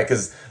exactly right.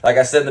 Because like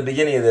I said in the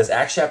beginning of this,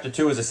 Acts chapter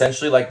 2 is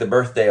essentially like the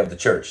birthday of the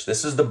church.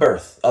 This is the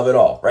birth of it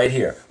all right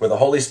here, where the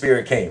Holy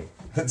Spirit came.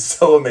 It's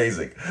so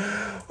amazing.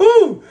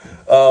 Woo!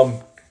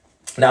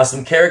 Now,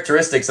 some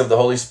characteristics of the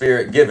Holy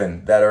Spirit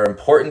given that are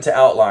important to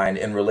outline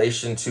in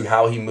relation to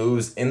how he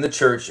moves in the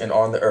church and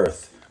on the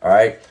earth. All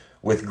right.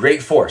 With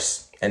great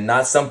force, and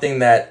not something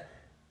that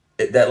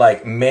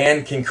like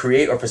man can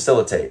create or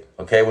facilitate.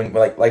 Okay. When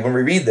when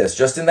we read this,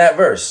 just in that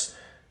verse,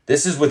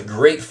 this is with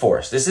great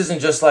force. This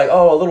isn't just like,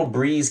 oh, a little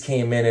breeze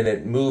came in and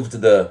it moved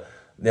the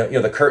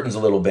curtains a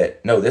little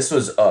bit. No, this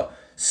was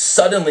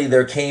suddenly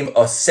there came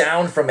a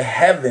sound from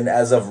heaven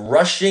as of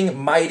rushing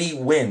mighty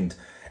wind,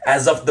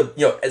 as of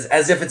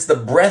as if it's the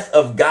breath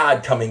of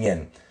God coming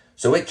in.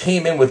 So it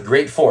came in with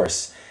great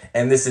force.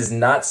 And this is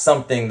not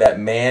something that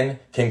man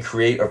can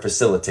create or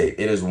facilitate.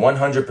 It is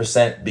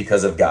 100%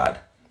 because of God.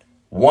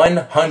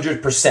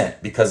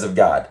 100% because of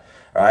God.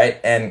 All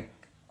right. And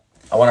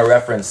I want to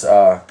reference,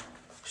 so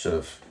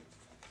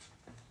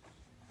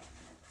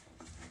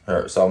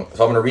I'm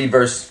going to read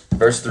verse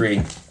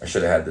 3. I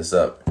should have had this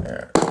up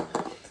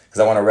because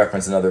I want to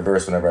reference another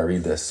verse whenever I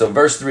read this. So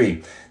verse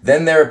 3,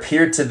 then there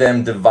appeared to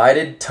them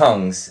divided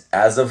tongues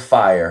as of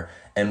fire,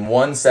 and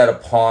one sat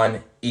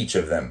upon each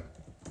of them.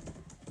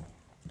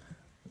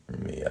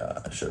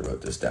 I should have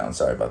wrote this down.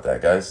 Sorry about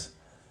that, guys.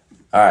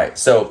 All right,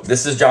 so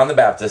this is John the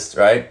Baptist,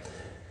 right?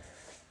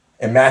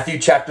 In Matthew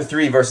chapter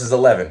 3, verses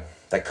 11,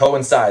 that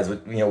coincides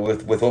with,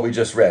 with what we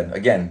just read.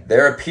 Again,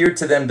 there appeared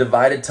to them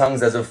divided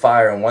tongues as of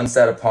fire, and one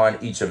sat upon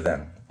each of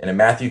them. And in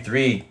Matthew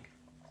 3,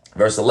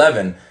 verse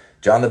 11,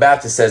 John the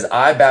Baptist says,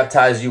 I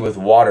baptize you with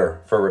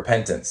water for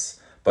repentance,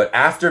 but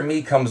after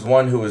me comes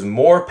one who is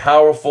more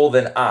powerful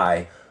than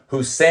I,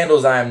 whose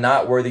sandals I am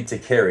not worthy to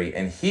carry,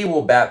 and he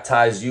will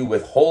baptize you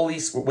with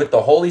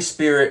the Holy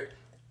Spirit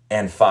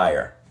and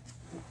fire.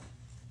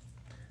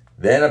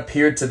 Then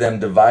appeared to them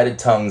divided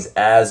tongues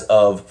as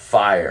of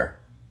fire,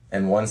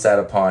 and one sat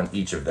upon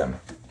each of them.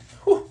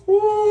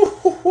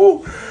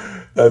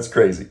 That's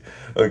crazy.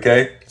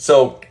 Okay,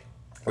 so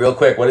real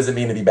quick, what does it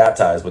mean to be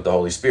baptized with the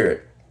Holy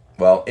Spirit?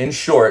 Well, in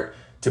short,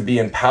 to be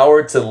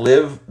empowered to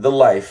live the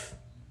life,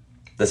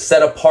 the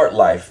set-apart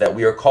life that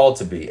we are called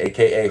to be,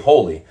 aka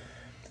holy,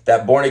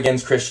 that born-again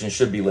Christians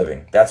should be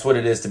living. That's what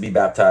it is to be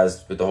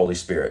baptized with the Holy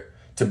Spirit.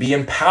 To be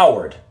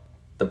empowered,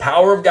 the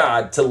power of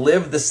God, to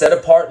live the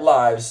set-apart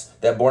lives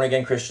that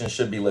born-again Christians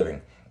should be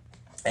living.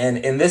 And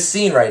in this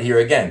scene right here,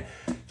 again,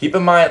 keep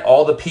in mind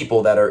all the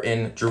people that are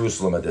in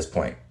Jerusalem at this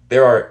point.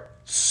 There are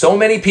so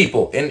many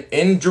people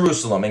in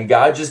Jerusalem, and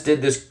God just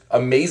did this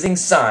amazing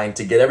sign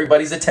to get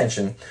everybody's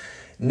attention.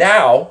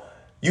 Now,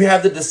 you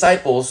have the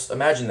disciples,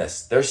 imagine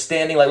this. They're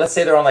standing, let's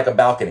say they're on a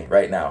balcony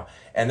right now,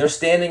 and they're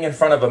standing in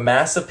front of a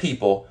mass of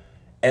people,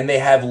 and they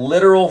have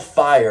literal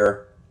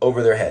fire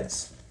over their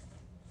heads.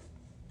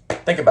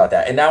 Think about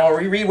that. And now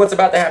when we read what's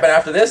about to happen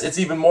after this, it's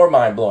even more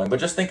mind-blowing. But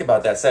just think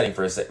about that setting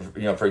for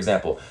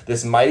example.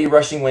 This mighty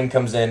rushing wind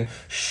comes in.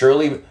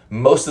 Surely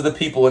most of the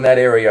people in that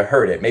area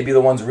heard it. Maybe the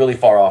ones really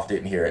far off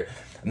didn't hear it.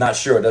 I'm not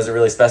sure. It doesn't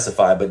really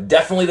specify. But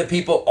definitely the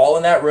people all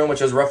in that room,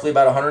 which is roughly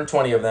about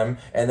 120 of them,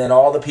 and then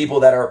all the people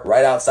that are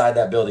right outside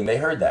that building, they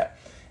heard that.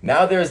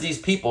 Now there's these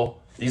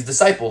people, these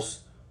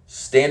disciples,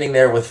 standing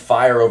there with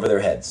fire over their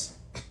heads.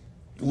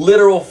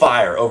 Literal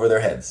fire over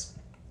their heads.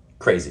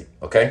 Crazy,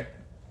 okay?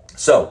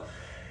 So,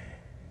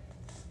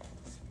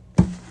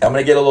 I'm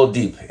going to get a little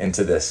deep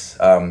into this.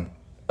 I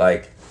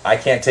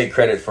can't take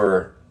credit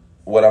for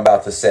what I'm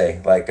about to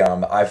say.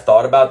 I've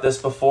thought about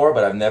this before,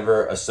 but I've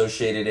never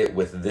associated it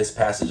with this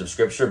passage of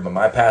scripture. But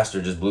my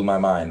pastor just blew my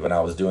mind when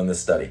I was doing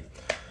this study.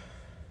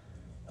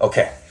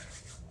 Okay,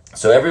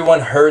 so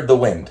everyone heard the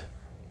wind.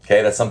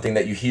 Okay, that's something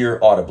that you hear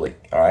audibly.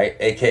 All right,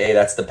 AKA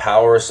that's the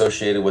power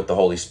associated with the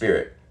Holy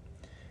Spirit.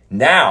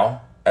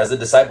 Now, as the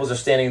disciples are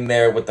standing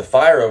there with the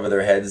fire over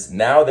their heads,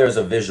 now there's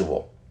a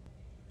visual.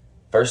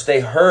 First they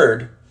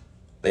heard,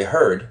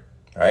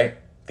 right?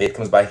 Faith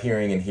comes by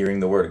hearing, and hearing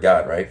the word of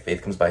God, right?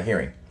 Faith comes by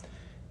hearing.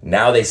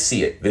 Now they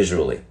see it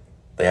visually.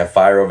 They have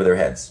fire over their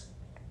heads.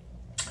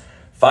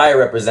 Fire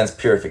represents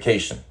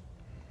purification.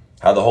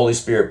 How the Holy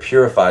Spirit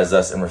purifies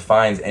us and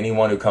refines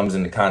anyone who comes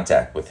into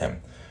contact with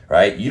him,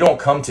 right? You don't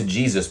come to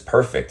Jesus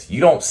perfect.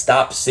 You don't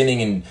stop sinning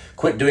and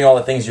quit doing all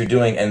the things you're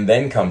doing and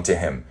then come to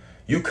him.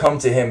 You come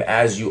to him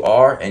as you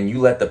are, and you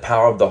let the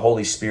power of the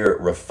Holy Spirit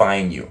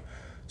refine you.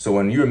 So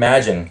when you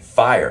imagine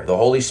fire, the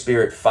Holy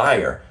Spirit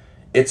fire,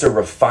 it's a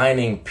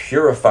refining,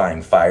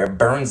 purifying fire. It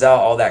burns out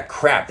all that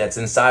crap that's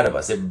inside of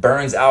us. It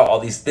burns out all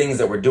these things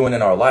that we're doing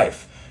in our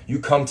life. You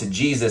come to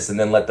Jesus and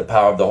then let the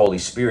power of the Holy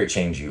Spirit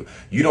change you.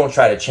 You don't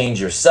try to change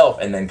yourself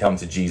and then come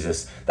to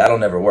Jesus. That'll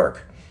never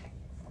work.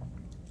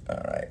 All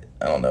right.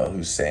 I don't know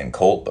who's saying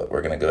Colt, but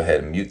we're going to go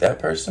ahead and mute that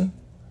person.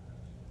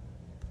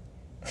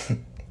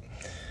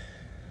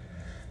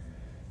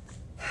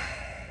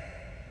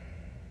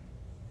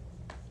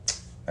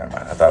 Never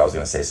mind. I thought I was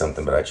going to say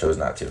something, but I chose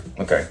not to.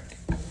 Okay.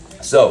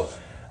 So,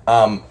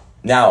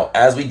 now,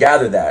 as we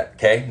gather that,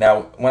 okay,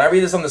 now, when I read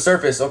this on the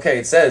surface, okay,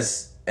 it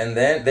says, and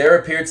then there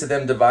appeared to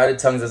them divided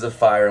tongues as of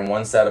fire, and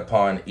one sat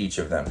upon each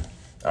of them.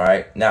 All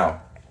right.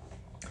 Now,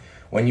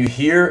 when you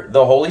hear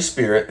the Holy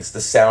Spirit, it's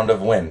the sound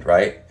of wind,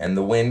 right? And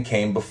the wind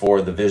came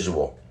before the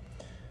visual.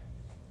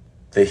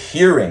 The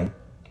hearing,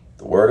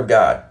 the word of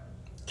God,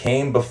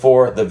 came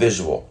before the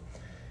visual.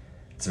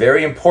 It's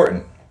very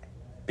important,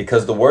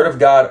 because the word of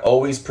God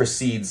always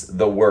precedes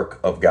the work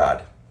of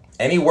God.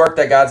 Any work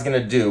that God's going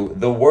to do,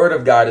 the word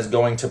of God is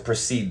going to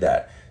precede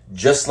that,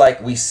 just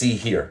like we see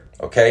here,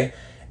 okay?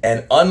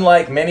 And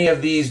unlike many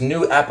of these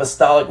new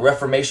apostolic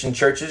Reformation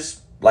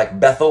churches, like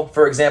Bethel,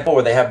 for example,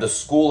 where they have the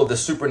school of the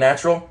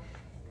supernatural,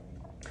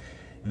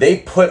 they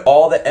put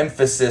all the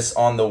emphasis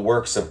on the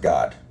works of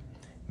God.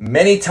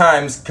 Many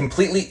times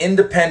completely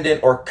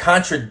independent or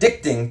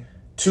contradicting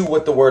to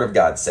what the word of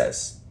God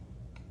says.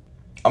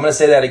 I'm going to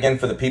say that again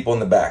for the people in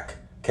the back,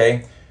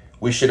 okay?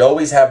 We should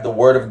always have the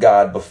word of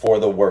God before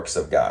the works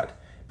of God.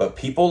 But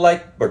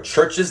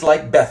churches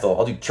like Bethel,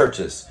 I'll do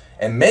churches,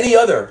 and many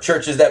other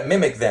churches that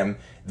mimic them,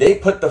 they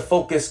put the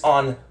focus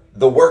on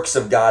the works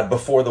of God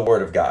before the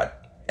word of God.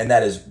 And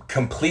that is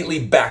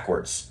completely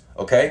backwards,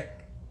 okay?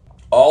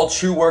 All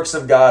true works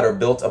of God are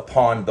built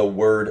upon the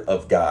word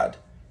of God,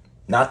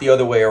 not the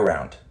other way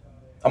around.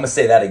 I'm going to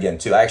say that again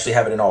too. I actually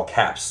have it in all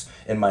caps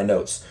in my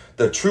notes.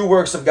 The true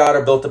works of God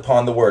are built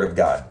upon the word of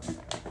God.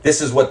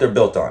 This is what they're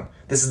built on.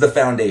 This is the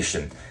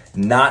foundation.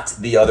 not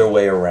the other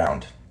way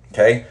around.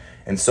 Okay?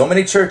 And so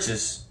many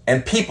churches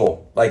and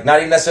people, like not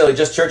even necessarily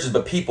just churches,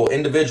 but people,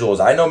 individuals,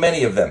 I know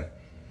many of them.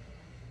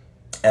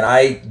 And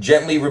I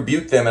gently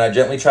rebuke them and I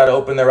gently try to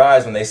open their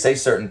eyes when they say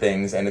certain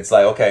things. And it's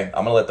like, okay,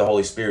 I'm going to let the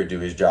Holy Spirit do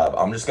his job.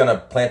 I'm just going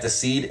to plant a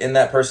seed in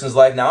that person's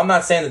life. Now, I'm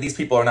not saying that these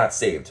people are not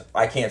saved.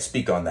 I can't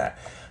speak on that.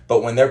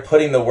 But when they're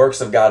putting the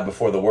works of God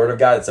before the word of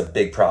God, it's a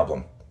big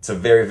problem. It's a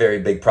very, very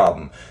big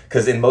problem.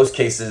 Because in most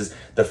cases,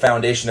 the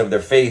foundation of their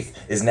faith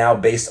is now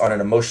based on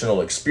an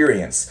emotional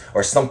experience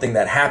or something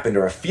that happened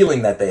or a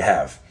feeling that they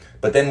have.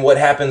 But then what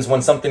happens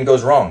when something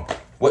goes wrong?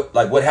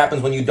 What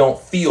happens when you don't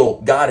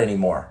feel God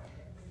anymore?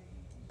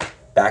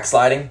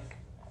 Backsliding,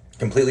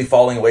 completely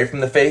falling away from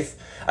the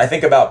faith. I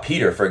think about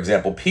Peter, for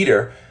example.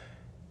 Peter,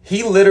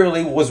 he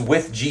literally was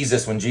with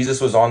Jesus when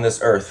Jesus was on this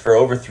earth for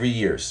over 3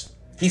 years.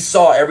 He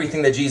saw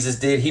everything that Jesus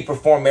did. He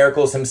performed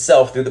miracles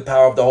himself through the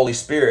power of the Holy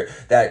Spirit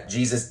that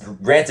Jesus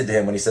granted to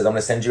him when he says, I'm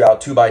going to send you out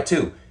 2 by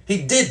 2.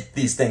 He did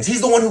these things.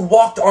 He's the one who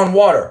walked on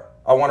water.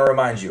 I want to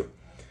remind you.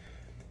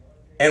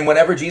 And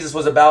whenever Jesus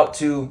was about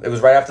to, it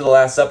was right after the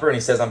Last Supper, and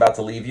he says, I'm about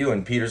to leave you.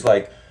 And Peter's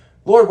like,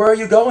 Lord, where are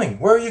you going?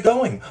 Where are you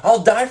going?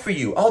 I'll die for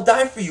you. I'll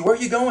die for you. Where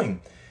are you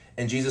going?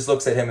 And Jesus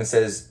looks at him and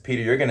says,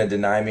 Peter, you're going to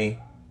deny me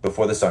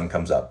before the sun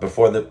comes up,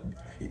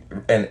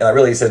 and I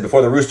really says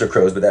before the rooster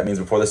crows, but that means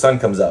before the sun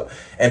comes up.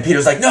 And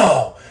Peter's like,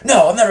 no,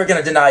 I'm never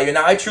going to deny you.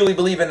 Now, I truly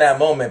believe in that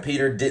moment,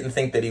 Peter didn't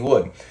think that he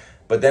would.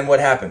 But then what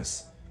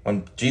happens?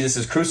 When Jesus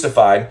is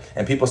crucified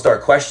and people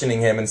start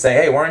questioning him and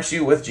saying, hey, weren't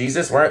you with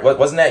Jesus?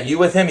 Wasn't that you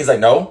with him? He's like,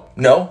 no.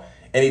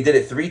 And he did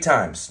it 3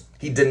 times.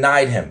 He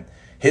denied him.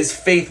 His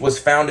faith was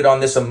founded on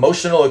this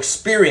emotional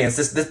experience,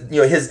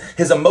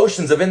 his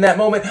emotions of in that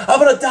moment, I'm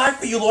going to die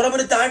for you, Lord, I'm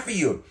going to die for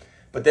you.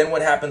 But then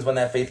what happens when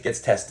that faith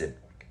gets tested?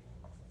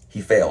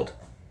 He failed.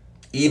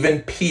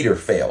 Even Peter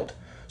failed.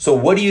 So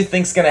what do you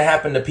think is going to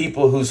happen to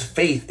people whose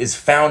faith is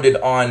founded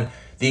on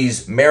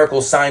these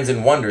miracle signs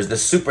and wonders, the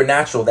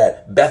supernatural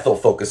that Bethel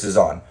focuses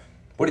on?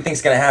 What do you think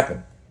is going to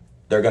happen?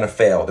 They're going to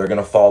fail. They're going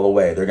to fall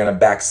away. They're going to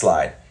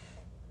backslide.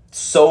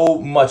 So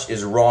much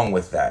is wrong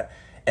with that.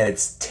 And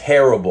it's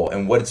terrible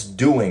and what it's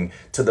doing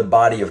to the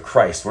body of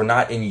Christ. We're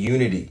not in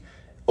unity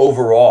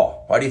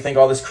overall. Why do you think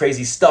all this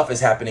crazy stuff is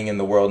happening in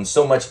the world and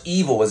so much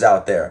evil is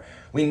out there?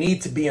 We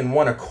need to be in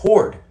one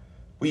accord.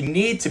 We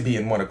need to be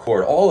in one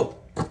accord.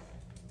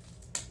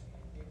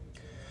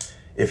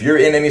 If you're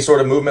in any sort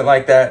of movement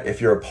like that,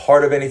 if you're a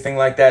part of anything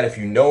like that, if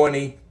you know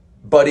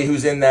anybody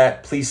who's in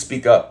that, please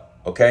speak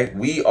up, okay?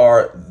 We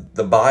are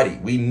the body.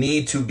 We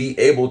need to be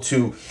able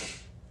to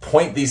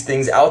point these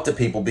things out to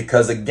people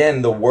because,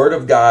 again, the word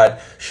of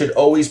God should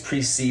always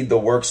precede the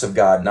works of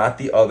God, not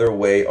the other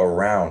way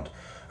around,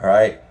 all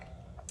right?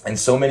 And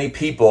so many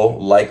people,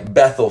 like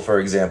Bethel, for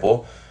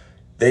example,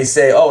 they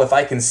say, oh, if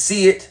I can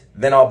see it,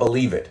 then I'll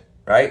believe it,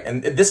 right?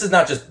 And this is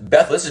not just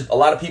Bethel. This is a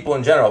lot of people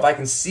in general. If I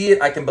can see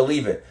it, I can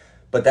believe it.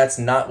 But that's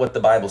not what the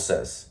Bible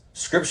says.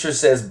 Scripture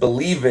says,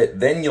 believe it,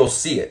 then you'll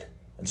see it.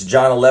 It's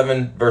John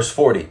 11, verse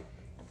 40.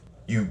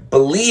 You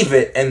believe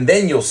it, and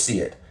then you'll see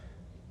it.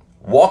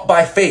 Walk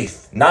by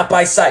faith, not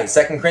by sight.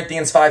 2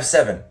 Corinthians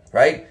 5:7,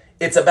 right?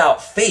 It's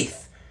about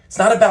faith. It's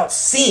not about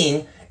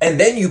seeing and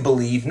then you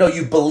believe. No,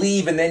 you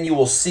believe and then you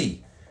will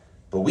see.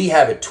 But we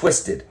have it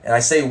twisted. And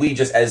I say we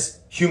just as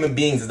human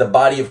beings, as the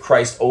body of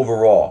Christ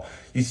overall.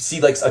 You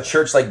see like a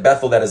church like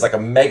Bethel that is like a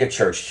mega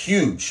church,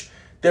 huge.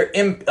 They're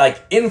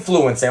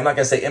influencing, I'm not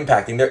going to say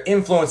impacting, they're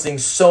influencing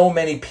so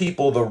many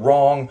people the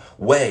wrong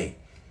way.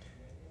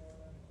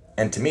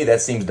 And to me,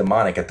 that seems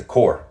demonic at the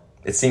core.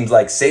 It seems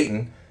like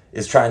Satan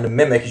is trying to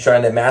mimic, he's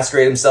trying to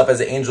masquerade himself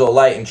as an angel of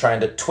light and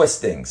trying to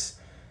twist things.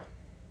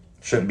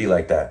 Shouldn't be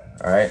like that,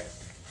 all right?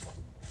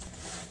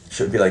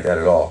 Shouldn't be like that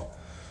at all.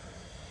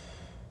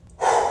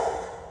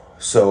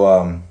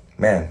 So,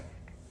 man,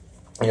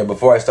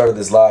 before I started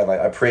this live,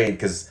 I prayed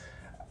because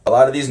a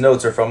lot of these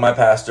notes are from my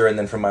pastor and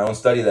then from my own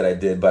study that I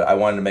did, but I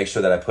wanted to make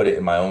sure that I put it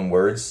in my own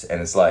words.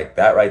 And it's like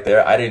that right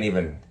there.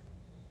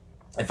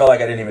 It felt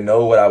like I didn't even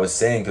know what I was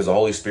saying because the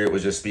Holy Spirit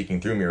was just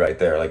speaking through me right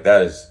there. Like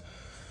that is,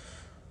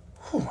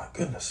 oh my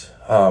goodness.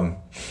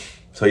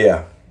 So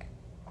yeah,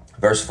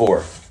 verse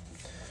 4.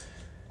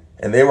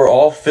 And they were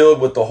all filled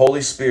with the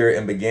Holy Spirit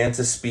and began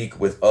to speak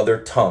with other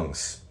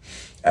tongues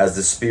as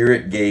the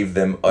Spirit gave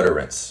them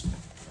utterance.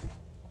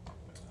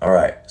 All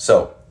right,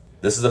 so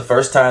this is the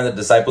first time that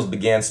disciples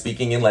began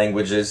speaking in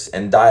languages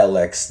and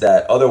dialects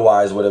that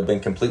otherwise would have been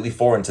completely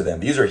foreign to them.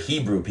 These are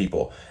Hebrew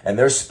people, and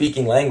they're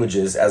speaking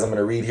languages, as I'm going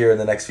to read here in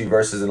the next few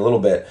verses in a little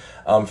bit,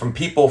 from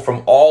people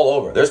from all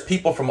over. There's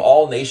people from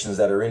all nations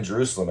that are in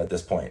Jerusalem at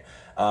this point.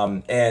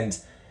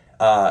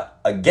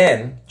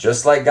 Again,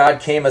 just like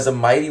God came as a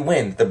mighty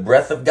wind, the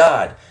breath of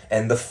God,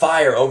 and the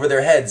fire over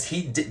their heads,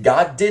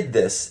 God did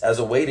this as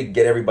a way to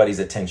get everybody's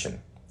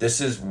attention. This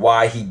is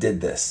why he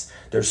did this.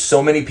 There's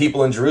so many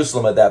people in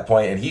Jerusalem at that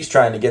point, and he's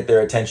trying to get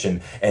their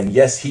attention. And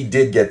yes, he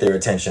did get their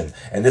attention.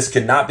 And this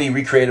could not be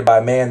recreated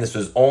by man. This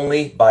was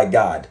only by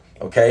God.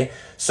 Okay?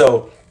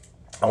 So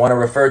I want to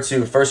refer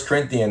to 1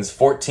 Corinthians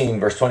 14,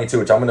 verse 22,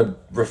 which I'm going to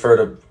refer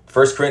to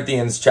 1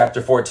 Corinthians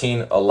chapter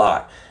 14 a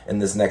lot in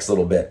this next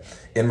little bit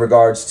in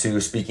regards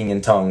to speaking in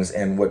tongues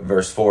and what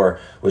verse 4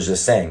 was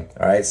just saying.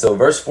 All right, so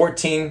verse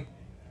 14,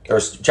 or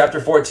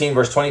chapter 14,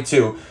 verse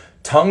 22,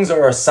 tongues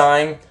are a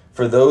sign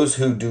for those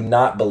who do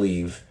not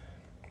believe,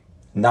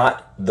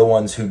 not the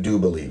ones who do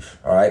believe.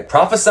 All right,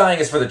 prophesying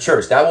is for the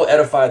church. That will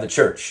edify the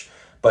church.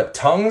 But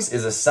tongues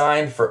is a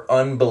sign for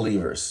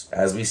unbelievers,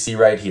 as we see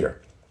right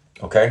here.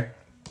 Okay?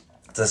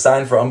 It's a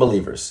sign for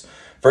unbelievers.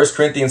 1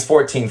 Corinthians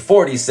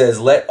 14:40 says,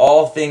 let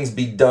all things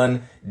be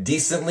done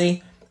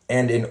decently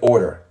and in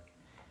order.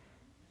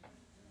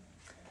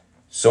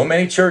 So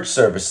many church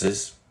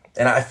services,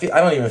 and I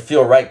don't even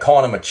feel right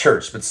calling them a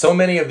church, but so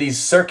many of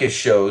these circus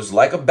shows,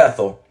 like a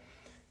Bethel,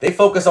 they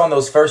focus on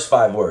those first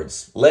 5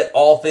 words. Let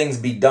all things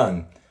be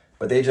done.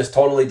 But they just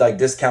totally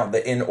discount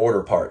the in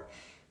order part.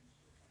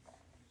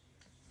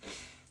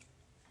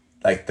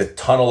 Like the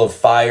tunnel of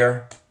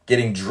fire,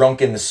 getting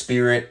drunk in the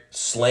spirit,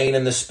 slain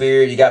in the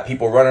spirit. You got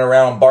people running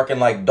around barking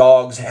like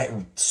dogs,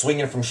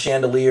 swinging from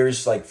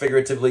chandeliers, like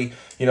figuratively,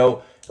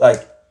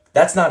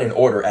 that's not in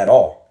order at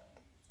all.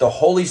 The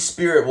Holy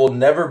Spirit will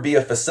never be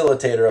a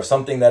facilitator of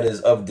something that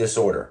is of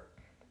disorder.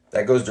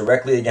 That goes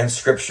directly against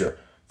Scripture.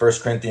 1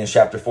 Corinthians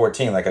chapter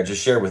 14, like I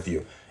just shared with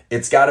you.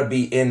 It's got to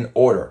be in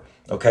order,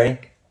 okay?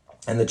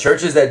 And the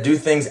churches that do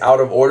things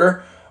out of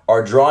order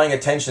are drawing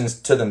attention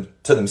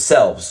to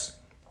themselves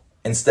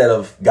instead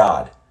of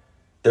God.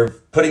 They're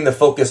putting the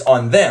focus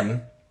on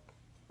them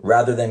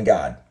rather than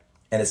God.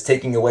 And it's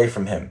taking away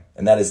from him.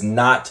 And that is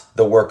not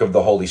the work of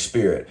the Holy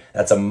Spirit.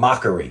 That's a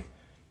mockery.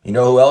 You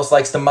know who else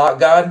likes to mock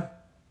God?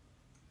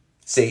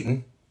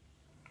 Satan.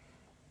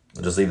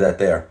 We'll just leave that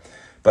there.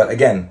 But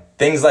again,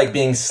 things like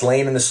being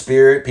slain in the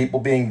spirit, people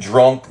being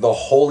drunk, the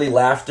holy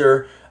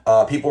laughter,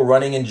 people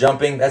running and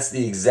jumping, that's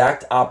the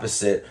exact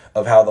opposite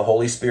of how the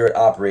Holy Spirit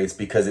operates,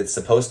 because it's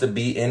supposed to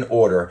be in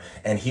order,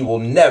 and he will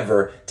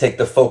never take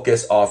the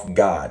focus off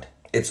God.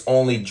 It's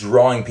only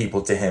drawing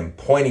people to him,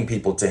 pointing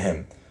people to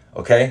him.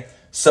 Okay?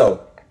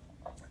 So,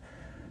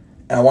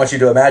 and I want you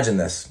to imagine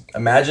this.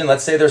 Imagine,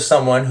 let's say there's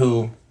someone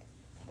who,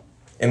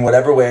 in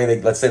whatever way,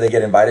 let's say they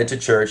get invited to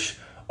church,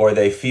 or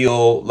they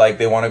feel like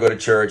they want to go to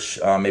church.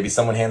 Maybe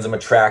someone hands them a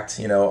tract,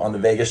 on the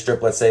Vegas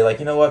Strip, let's say, like,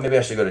 you know what, maybe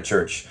I should go to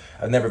church.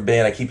 I've never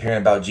been. I keep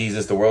hearing about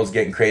Jesus. The world's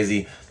getting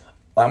crazy.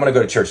 I'm going to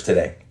go to church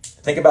today.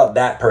 Think about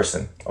that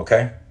person,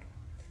 okay?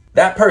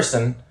 That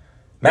person,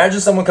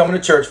 imagine someone coming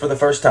to church for the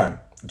first time.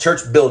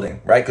 Church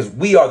building, right? Because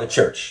we are the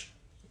church.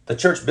 The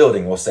church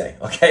building, we'll say,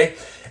 okay?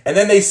 And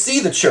then they see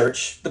the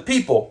church, the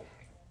people,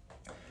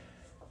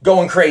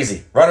 going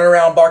crazy, running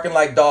around barking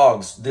like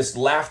dogs, this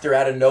laughter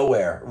out of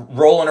nowhere,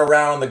 rolling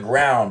around on the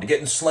ground,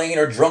 getting slain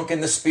or drunk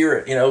in the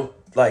spirit,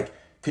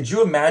 could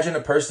you imagine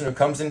a person who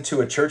comes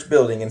into a church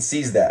building and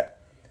sees that?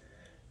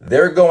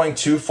 They're going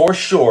to, for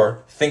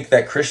sure, think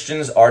that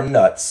Christians are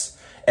nuts,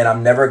 and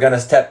I'm never going to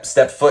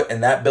step foot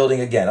in that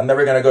building again. I'm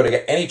never going to go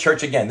to any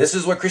church again. This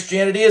is what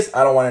Christianity is.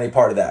 I don't want any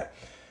part of that.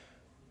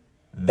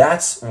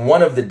 That's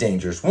one of the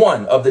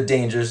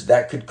dangers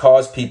that could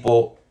cause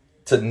people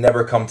to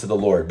never come to the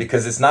Lord,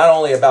 because it's not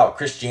only about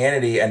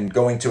Christianity and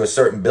going to a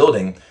certain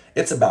building,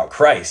 it's about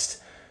Christ.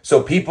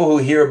 So people who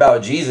hear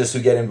about Jesus, who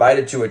get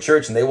invited to a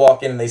church and they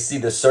walk in and they see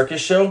the circus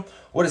show,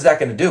 what is that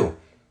going to do?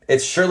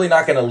 It's surely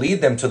not going to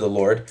lead them to the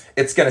Lord.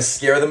 It's going to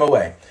scare them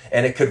away,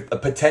 and it could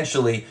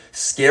potentially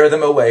scare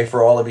them away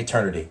for all of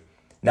eternity.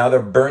 Now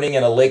they're burning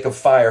in a lake of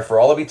fire for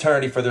all of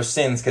eternity for their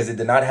sins, because they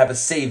did not have a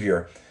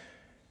savior,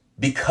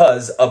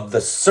 because of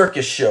the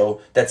circus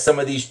show that some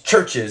of these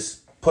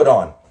churches put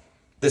on.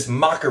 This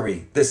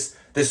mockery, this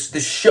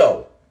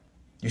show.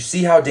 You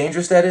see how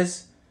dangerous that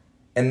is?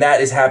 And that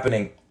is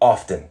happening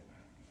often.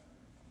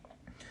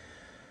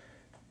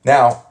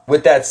 Now,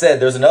 with that said,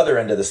 there's another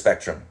end of the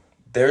spectrum.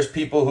 There's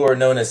people who are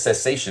known as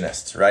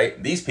cessationists,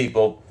 right? These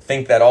people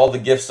think that all the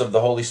gifts of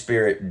the Holy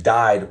Spirit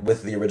died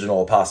with the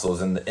original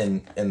apostles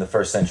in the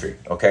first century,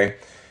 okay?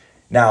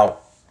 Now,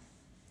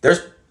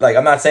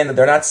 I'm not saying that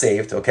they're not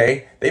saved,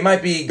 okay? They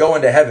might be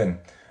going to heaven,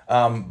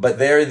 but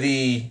they're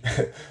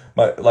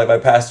my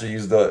pastor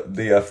used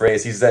the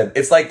phrase. He said,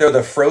 it's like they're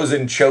the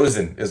frozen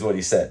chosen, is what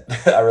he said.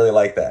 I really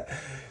like that.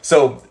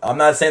 So I'm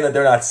not saying that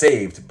they're not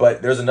saved,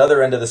 but there's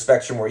another end of the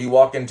spectrum where you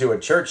walk into a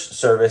church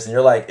service and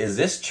you're like, is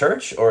this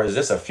church or is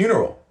this a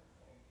funeral?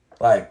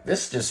 Like,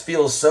 this just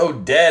feels so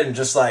dead and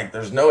just like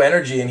there's no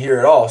energy in here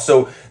at all.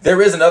 So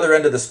there is another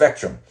end of the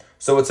spectrum.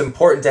 So it's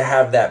important to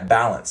have that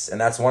balance. And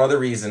that's one of the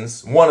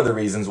reasons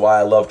why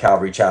I love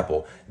Calvary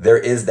Chapel. There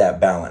is that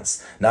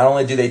balance. Not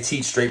only do they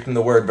teach straight from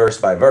the word, verse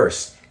by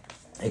verse,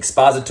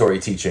 expository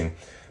teaching,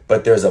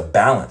 but there's a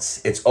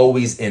balance. It's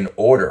always in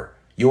order.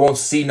 You won't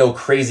see no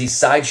crazy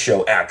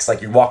sideshow acts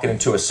like you're walking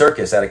into a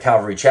circus at a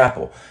Calvary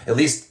Chapel. At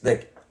least,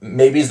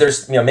 maybe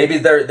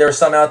there are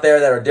some out there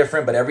that are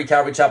different, but every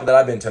Calvary Chapel that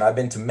I've been to, and I've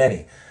been to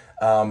many,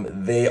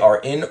 they are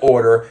in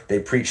order. They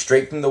preach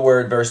straight from the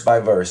word, verse by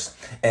verse,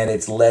 and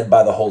it's led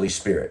by the Holy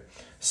Spirit.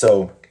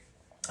 So,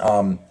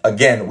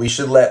 again, we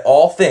should let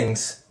all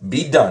things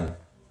be done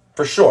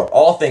for sure,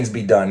 all things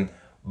be done,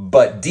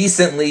 but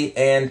decently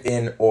and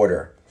in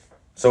order.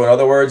 So in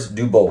other words,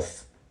 do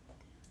both,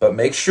 but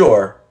make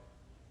sure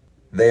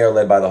they are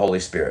led by the Holy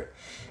Spirit.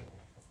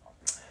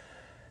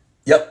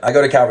 Yep, I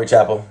go to Calvary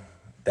Chapel.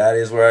 That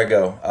is where I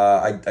go.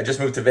 I just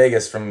moved to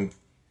Vegas from,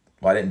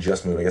 well, I didn't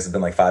just move. I guess it's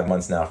been like 5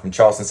 months now, from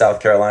Charleston, South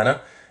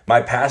Carolina.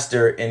 My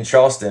pastor in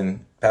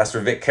Charleston, Pastor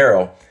Vic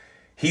Carroll,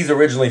 he's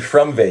originally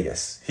from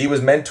Vegas. He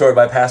was mentored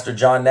by Pastor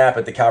John Knapp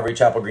at the Calvary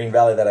Chapel Green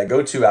Valley that I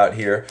go to out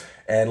here.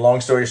 And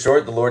long story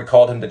short, the Lord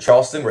called him to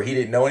Charleston, where he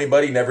didn't know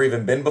anybody, never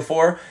even been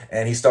before.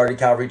 And he started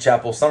Calvary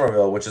Chapel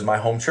Somerville, which is my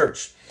home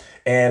church.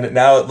 And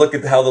now look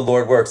at how the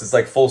Lord works. It's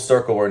like full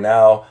circle, where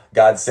now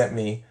God sent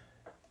me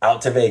out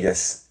to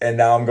Vegas, and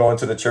now I'm going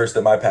to the church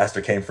that my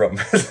pastor came from.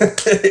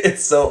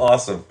 It's so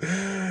awesome.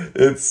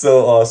 It's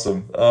so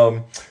awesome.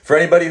 For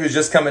anybody who's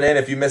just coming in,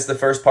 if you missed the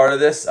first part of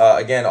this,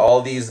 again,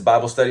 all these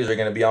Bible studies are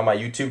going to be on my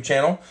YouTube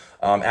channel.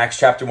 Acts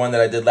chapter 1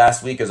 that I did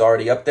last week is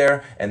already up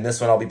there, and this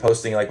one I'll be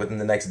posting like within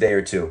the next day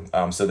or two.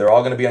 So they're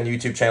all going to be on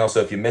YouTube channel, so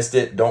if you missed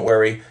it, don't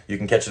worry. You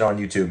can catch it on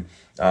YouTube.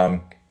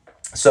 All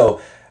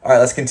right,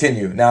 let's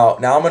continue. Now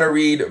I'm going to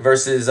read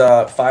verses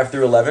 5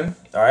 through 11,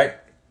 all right?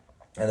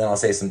 And then I'll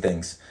say some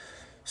things.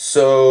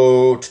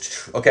 So,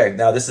 okay,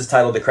 now this is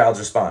titled The Crowd's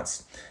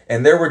Response.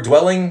 And there were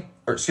dwelling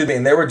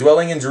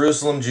in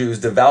Jerusalem Jews,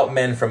 devout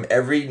men from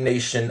every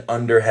nation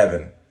under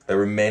heaven. There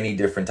were many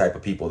different type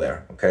of people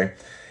there, okay?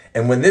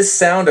 And when this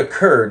sound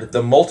occurred,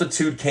 the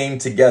multitude came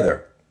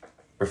together,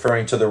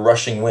 referring to the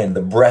rushing wind,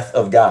 the breath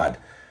of God.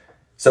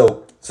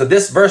 So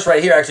this verse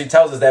right here actually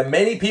tells us that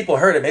many people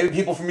heard it. Maybe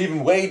people from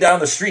even way down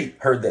the street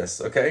heard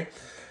this, okay?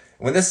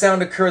 When this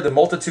sound occurred, the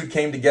multitude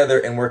came together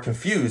and were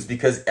confused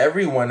because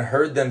everyone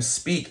heard them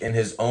speak in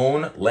his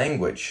own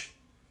language,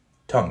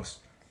 tongues.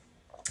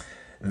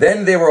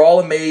 Then they were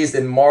all amazed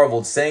and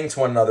marveled, saying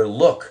to one another,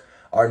 "Look,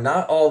 are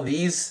not all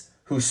these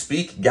who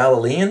speak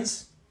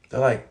Galileans?"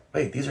 They're like,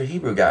 "Wait, these are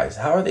Hebrew guys.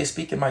 How are they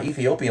speaking my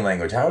Ethiopian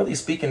language? How are they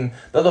speaking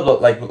blah, blah, blah,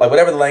 like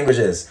whatever the language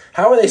is?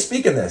 How are they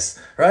speaking this,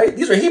 right?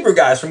 These are Hebrew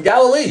guys from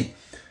Galilee."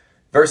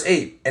 Verse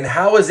 8, "And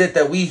how is it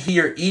that we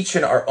hear each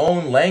in our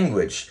own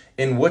language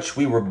in which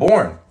we were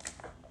born?"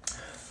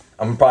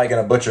 I'm probably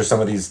going to butcher some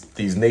of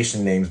these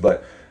nation names,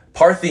 but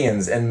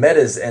Parthians and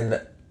Medes and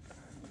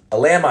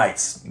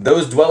Elamites,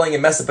 those dwelling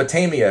in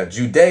Mesopotamia,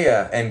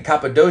 Judea and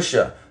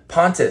Cappadocia,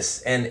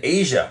 Pontus and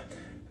Asia,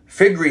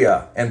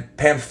 Phrygia and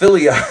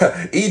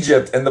Pamphylia,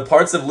 Egypt, and the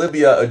parts of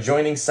Libya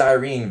adjoining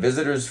Cyrene,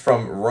 visitors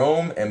from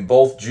Rome, and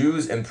both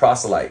Jews and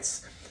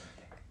proselytes,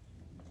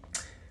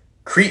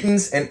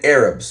 Cretans and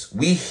Arabs,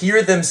 we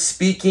hear them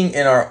speaking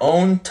in our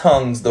own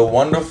tongues the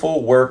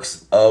wonderful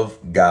works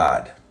of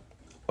God.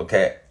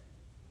 Okay,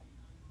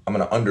 I'm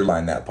going to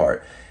underline that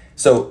part.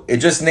 So it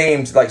just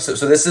named,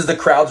 so this is the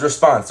crowd's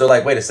response. They're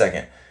like, wait a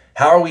second.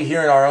 How are we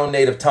hearing our own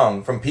native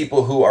tongue from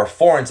people who are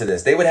foreign to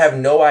this? They would have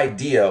no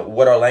idea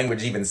what our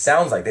language even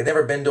sounds like. They've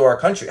never been to our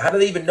country. How do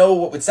they even know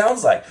what it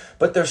sounds like?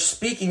 But they're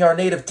speaking our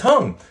native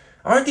tongue.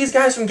 Aren't these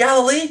guys from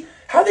Galilee?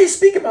 How are they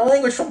speaking my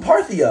language from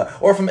Parthia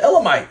or from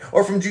Elamite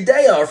or from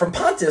Judea or from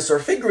Pontus or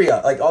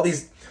Phrygia? Like all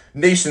these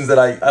nations that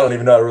I don't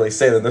even know how to really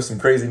say them. There's some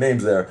crazy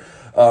names there.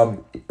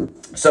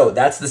 So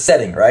that's the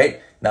setting,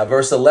 right? Now,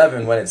 verse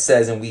 11, when it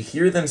says, "And we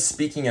hear them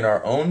speaking in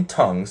our own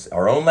tongues,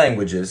 our own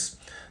languages,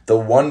 the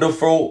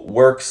wonderful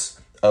works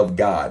of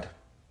God."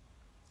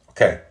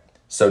 Okay,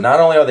 so not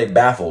only are they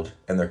baffled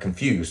and they're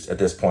confused at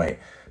this point,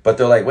 but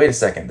they're like, wait a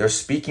second, they're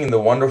speaking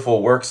the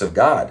wonderful works of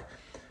God.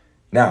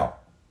 Now,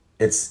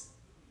 it's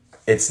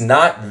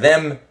not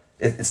them,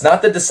 it's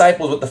not the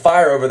disciples with the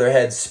fire over their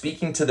heads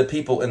speaking to the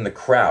people in the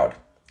crowd,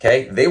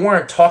 okay? They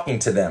weren't talking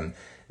to them.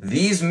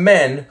 These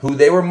men who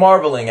they were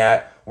marveling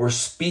at were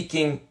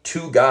speaking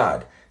to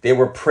God. They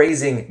were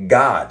praising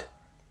God.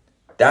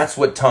 That's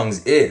what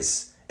tongues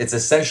is. It's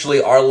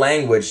essentially our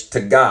language to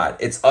God.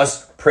 It's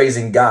us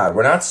praising God.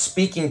 We're not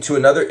speaking to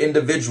another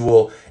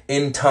individual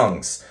in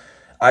tongues.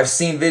 I've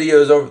seen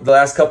videos over the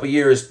last couple of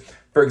years.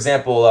 For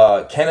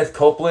example, Kenneth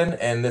Copeland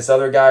and this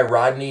other guy,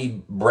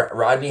 Rodney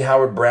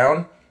Howard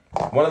Brown.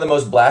 One of the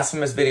most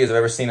blasphemous videos I've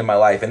ever seen in my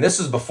life. And this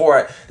was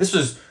this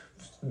was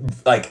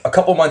like a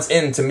couple months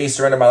into me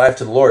surrendering my life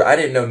to the Lord. I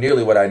didn't know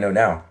nearly what I know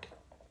now.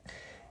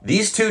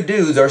 These two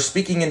dudes are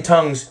speaking in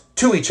tongues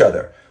to each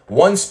other.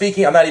 One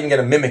speaking, I'm not even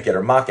going to mimic it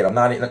or mock it. I'm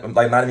not even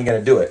going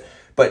to do it.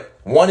 But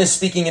one is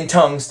speaking in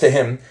tongues to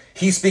him.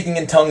 He's speaking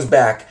in tongues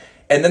back.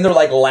 And then they're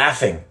like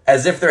laughing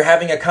as if they're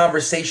having a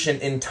conversation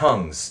in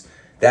tongues.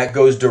 That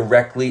goes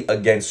directly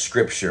against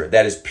scripture.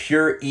 That is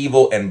pure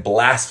evil and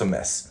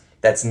blasphemous.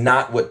 That's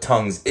not what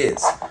tongues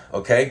is.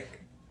 Okay?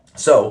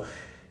 So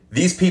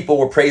these people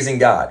were praising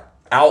God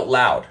out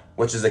loud,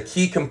 which is a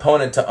key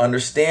component to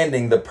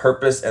understanding the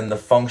purpose and the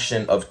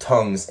function of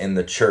tongues in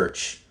the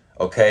church.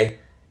 Okay?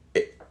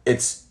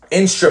 It's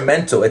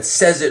instrumental. It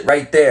says it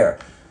right there.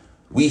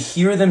 We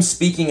hear them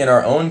speaking in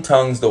our own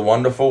tongues the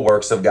wonderful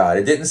works of God.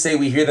 It didn't say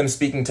we hear them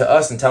speaking to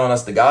us and telling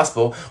us the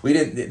gospel.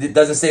 It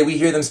doesn't say we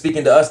hear them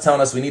speaking to us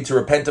telling us we need to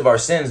repent of our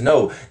sins.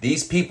 No,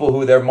 these people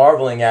who they're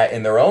marveling at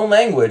in their own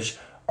language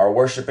are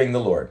worshiping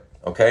the Lord.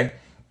 Okay?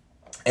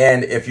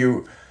 And if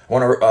you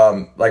want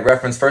to like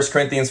reference 1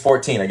 Corinthians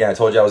 14, again, I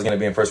told you I was going to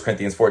be in 1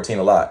 Corinthians 14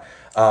 a lot.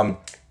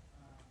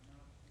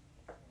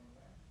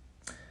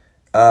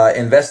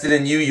 Invested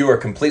in you, you are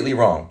completely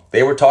wrong.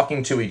 They were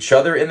talking to each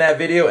other in that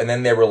video, and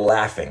then they were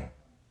laughing.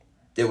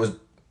 I'm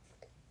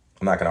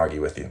not going to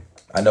argue with you.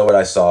 I know what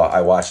I saw.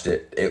 I watched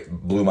it. It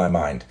blew my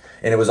mind.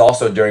 And it was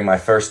also during my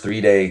first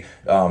 3-day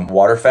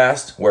water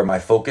fast, where my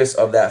focus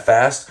of that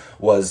fast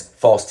was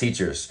false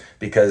teachers.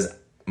 Because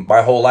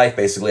my whole life,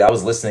 basically, I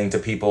was listening to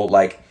people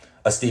like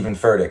a Stephen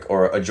Furtick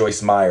or a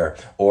Joyce Meyer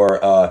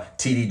or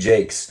T.D.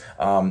 Jakes,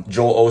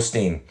 Joel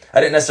Osteen. I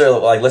didn't necessarily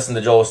like listen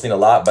to Joel Osteen a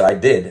lot, but I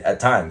did at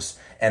times.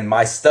 And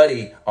my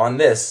study on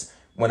this,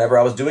 whenever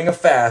I was doing a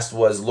fast,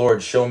 was,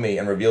 Lord, show me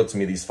and reveal to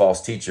me these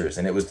false teachers.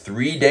 And it was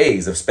 3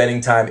 days of spending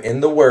time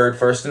in the Word,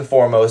 first and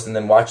foremost, and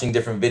then watching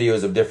different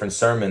videos of different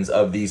sermons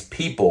of these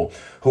people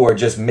who are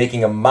just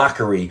making a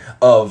mockery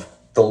of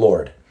the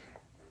Lord.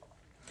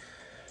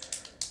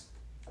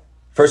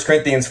 1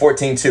 Corinthians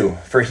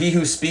 14:2. For he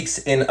who speaks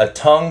in a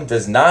tongue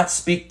does not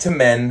speak to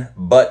men,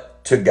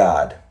 but to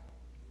God.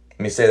 Let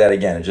me say that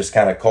again. It just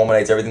kind of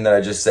culminates everything that I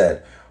just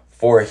said.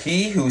 For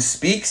he who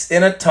speaks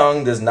in a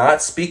tongue does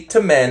not speak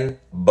to men,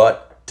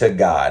 but to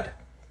God.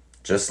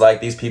 Just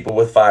like these people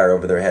with fire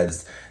over their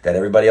heads that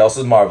everybody else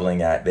was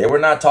marveling at. They were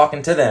not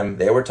talking to them.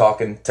 They were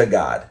talking to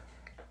God.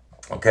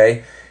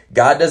 Okay?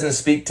 God doesn't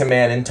speak to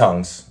man in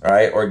tongues, all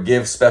right, or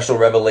give special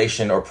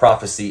revelation or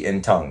prophecy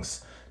in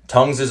tongues.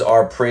 Tongues is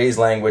our praise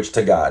language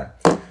to God.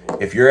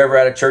 If you're ever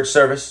at a church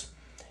service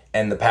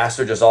and the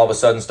pastor just all of a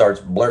sudden starts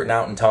blurting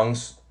out in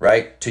tongues,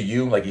 right, to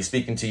you, like he's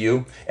speaking to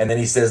you, and then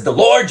he says, the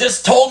Lord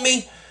just told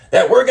me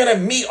that we're going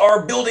to meet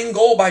our building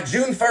goal by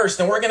June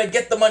 1st and we're going to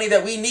get the money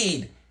that we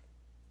need.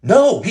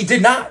 No, he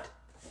did not.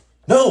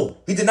 No,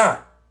 he did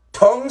not.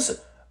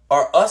 Tongues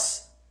are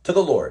us to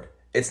the Lord.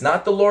 It's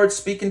not the Lord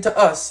speaking to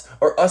us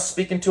or us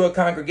speaking to a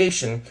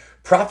congregation.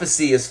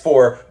 Prophecy is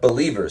for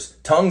believers.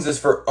 Tongues is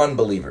for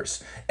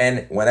unbelievers.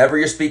 And whenever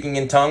you're speaking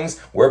in tongues,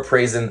 we're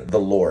praising the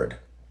Lord.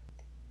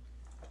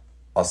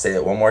 I'll say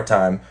it one more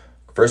time.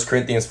 1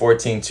 Corinthians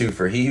 14:2.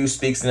 For he who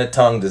speaks in a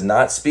tongue does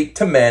not speak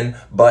to men,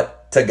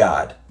 but to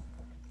God.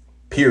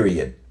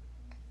 Period.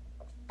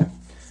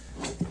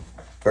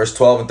 Verse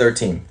 12 and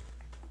 13.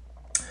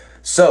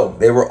 So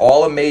they were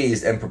all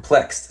amazed and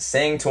perplexed,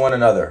 saying to one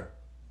another,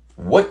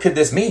 what could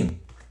this mean?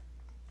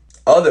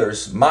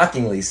 Others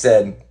mockingly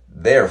said,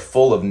 they are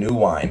full of new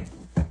wine.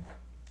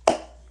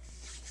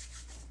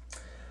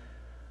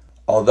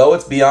 Although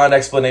it's beyond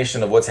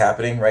explanation of what's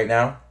happening right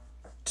now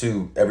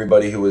to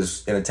everybody who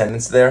was in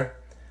attendance there,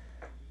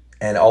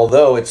 and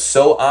although it's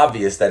so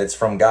obvious that it's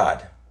from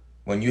God,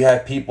 when you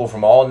have people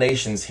from all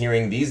nations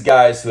hearing these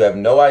guys who have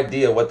no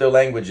idea what their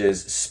language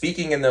is,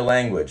 speaking in their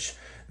language,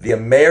 the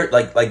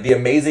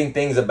amazing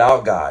things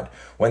about God,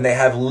 when they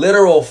have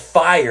literal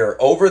fire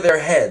over their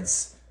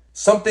heads,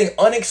 something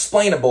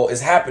unexplainable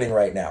is happening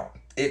right now.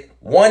 It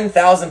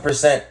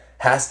 1000%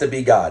 has to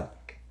be God.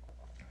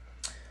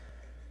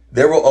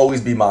 There will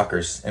always be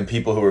mockers and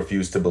people who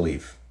refuse to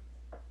believe.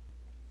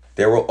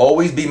 There will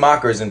always be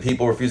mockers and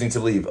people refusing to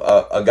believe.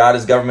 A God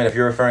is government, if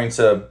you're referring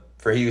to,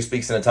 for he who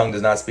speaks in a tongue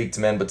does not speak to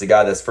men, but to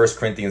God, that's 1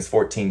 Corinthians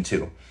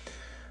 14:2.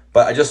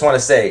 But I just want to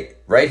say,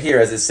 right here,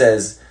 as it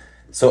says,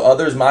 so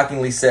others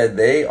mockingly said,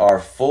 they are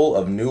full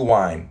of new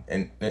wine.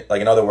 And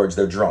like, in other words,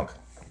 they're drunk.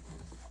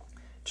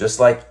 Just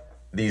like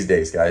these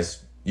days,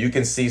 guys, you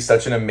can see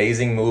such an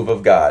amazing move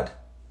of God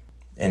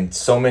in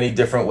so many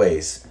different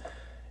ways.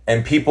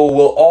 And people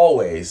will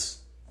always,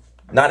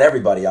 not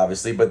everybody,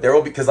 obviously, but there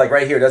will be, because like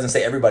right here, it doesn't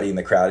say everybody in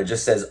the crowd. It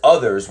just says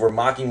others were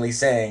mockingly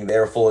saying they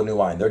are full of new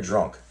wine. They're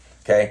drunk.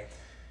 Okay.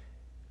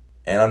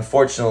 And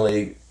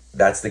unfortunately,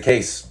 that's the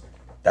case.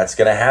 That's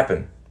going to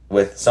happen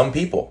with some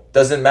people.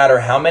 Doesn't matter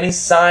how many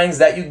signs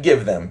that you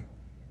give them.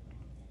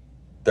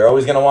 They're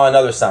always going to want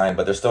another sign,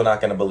 but they're still not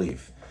going to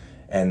believe.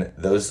 And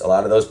a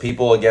lot of those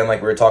people, again,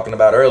 like we were talking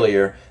about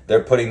earlier,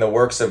 they're putting the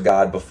works of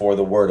God before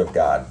the word of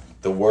God.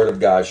 The word of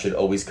God should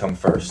always come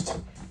first.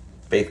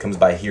 Faith comes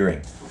by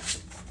hearing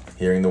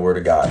the word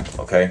of God.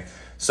 Okay.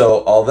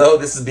 So although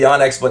this is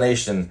beyond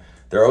explanation,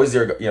 there's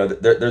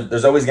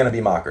always going to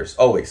be mockers,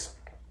 always.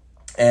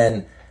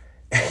 And,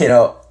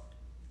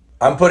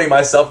 I'm putting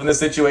myself in this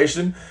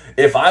situation.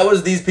 If I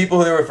was these people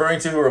who they're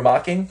referring to who were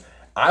mocking,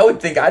 I would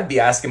think I'd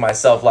be asking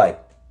myself,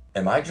 like,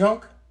 am I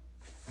drunk?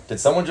 Did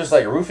someone just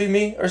like roofie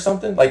me or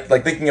something? Like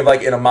thinking of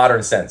like in a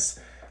modern sense,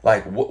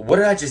 like what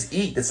did I just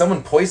eat? Did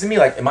someone poison me?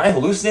 Like, am I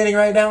hallucinating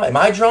right now? Am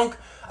I drunk?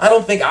 I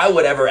don't think I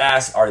would ever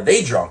ask, are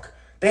they drunk?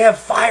 They have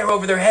fire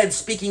over their heads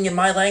speaking in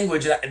my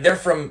language. And they're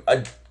from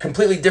a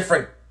completely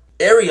different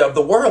area of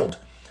the world.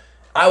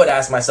 I would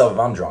ask myself if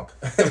I'm drunk,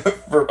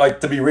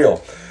 to be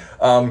real.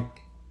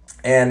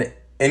 And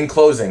in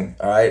closing,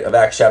 all right, of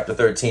Acts chapter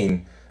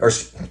 13, or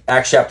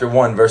Acts chapter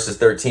 1, verses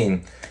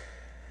 13,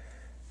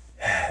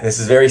 this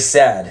is very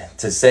sad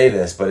to say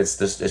this, but it's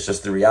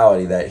just the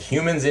reality that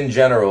humans in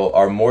general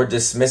are more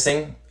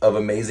dismissing of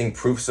amazing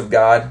proofs of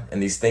God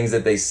and these things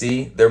that they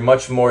see. They're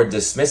much more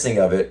dismissing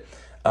of it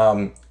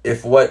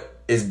if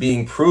is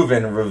being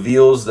proven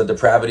reveals the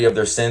depravity of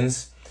their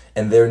sins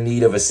and their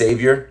need of a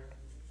savior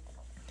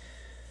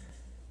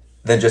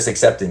than just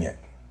accepting it.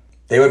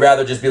 They would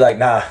rather just be like,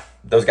 nah,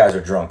 those guys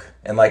are drunk.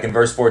 And like in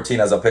verse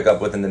 14, as I'll pick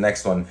up with in the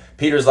next one,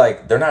 Peter's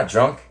like, they're not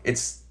drunk.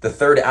 It's the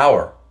third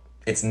hour.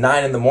 It's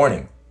 9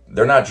 a.m.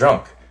 They're not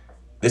drunk.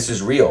 This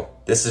is real.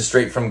 This is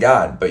straight from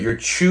God. But you're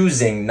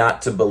choosing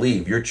not to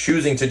believe. You're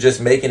choosing to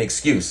just make an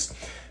excuse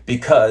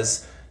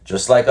because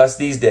just like us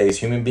these days,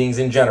 human beings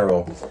in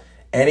general,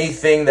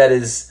 anything that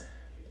is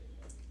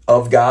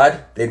of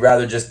God, they'd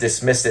rather just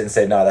dismiss it and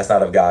say, no, that's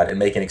not of God, and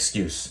make an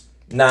excuse.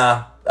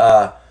 Nah,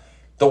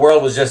 the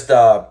world was just,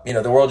 the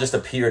world just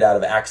appeared out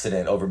of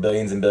accident over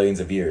billions and billions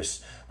of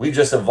years. We've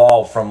just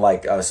evolved from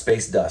like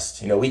space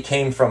dust. We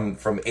came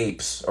from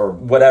apes or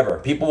whatever.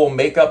 People will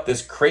make up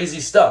this crazy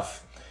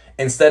stuff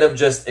instead of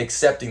just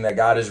accepting that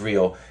God is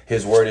real.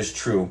 His word is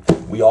true.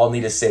 We all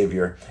need a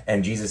savior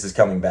and Jesus is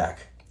coming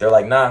back. They're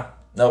like, nah,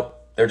 nope,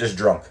 they're just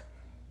drunk.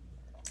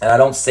 And I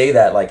don't say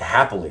that like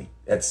happily.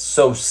 That's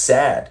so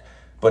sad,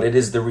 but it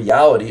is the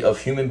reality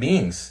of human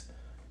beings.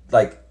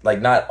 Like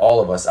not all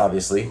of us,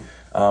 obviously.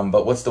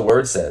 But what's the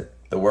word said?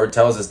 The word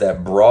tells us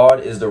that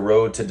broad is the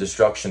road to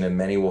destruction and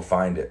many will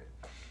find it.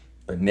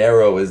 But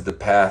narrow is the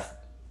path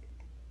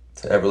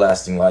to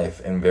everlasting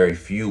life and very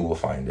few will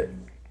find it.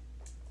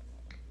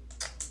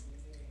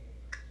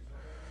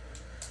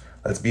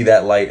 Let's be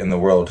that light in the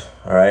world,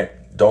 all right?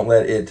 Don't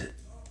let it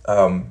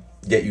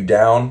get you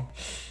down.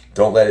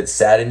 Don't let it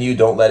sadden you.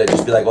 Don't let it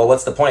just be like, well,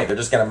 what's the point? They're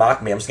just going to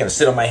mock me. I'm just going to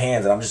sit on my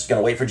hands and I'm just going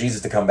to wait for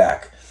Jesus to come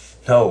back.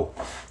 No,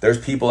 there's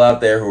people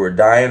out there who are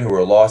dying, who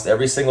are lost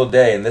every single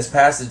day. And this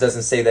passage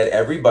doesn't say that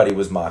everybody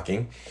was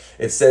mocking.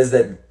 It says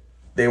that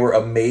they were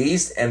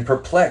amazed and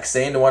perplexed,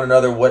 saying to one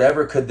another,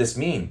 whatever could this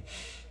mean?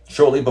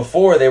 Shortly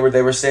before, they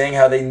were saying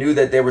how they knew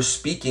that they were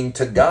speaking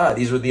to God.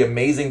 These were the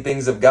amazing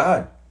things of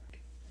God.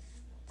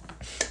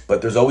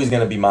 But there's always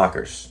going to be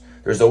mockers.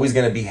 There's always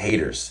going to be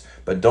haters.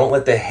 But don't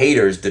let the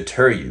haters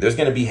deter you. There's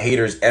going to be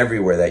haters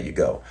everywhere that you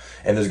go.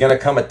 And there's going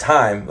to come a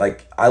time,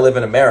 like I live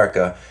in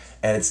America,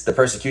 and the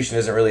persecution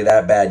isn't really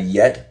that bad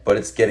yet, but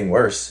it's getting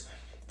worse.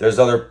 There's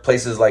other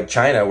places like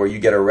China where you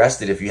get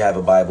arrested if you have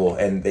a Bible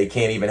and they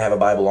can't even have a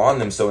Bible on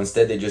them. So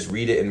instead they just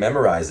read it and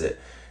memorize it.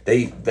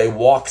 They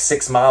walk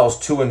 6 miles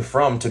to and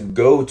from to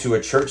go to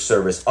a church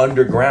service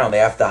underground. They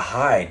have to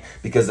hide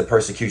because the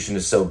persecution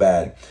is so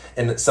bad.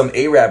 In some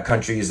Arab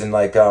countries in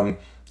like the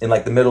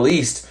Middle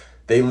East,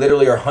 they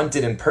literally are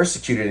hunted and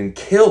persecuted and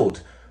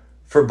killed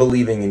for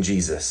believing in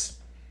Jesus.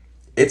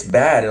 It's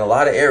bad in a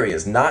lot of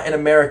areas, not in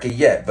America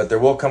yet, but there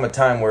will come a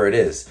time where it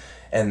is.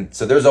 And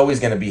so there's always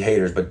going to be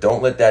haters, but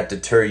don't let that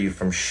deter you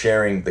from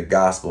sharing the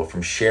gospel,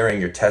 from sharing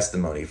your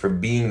testimony, for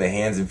being the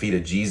hands and feet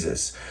of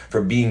Jesus,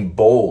 for being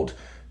bold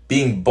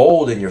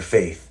in your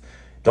faith.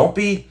 Don't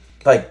be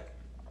like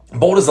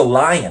bold as a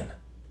lion,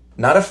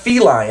 not a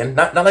feline,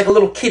 not like a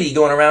little kitty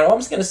going around. Oh, I'm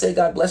just going to say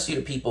God bless you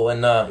to people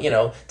and,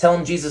 tell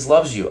them Jesus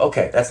loves you.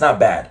 Okay, that's not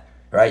bad,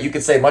 right? You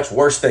could say much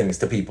worse things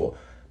to people,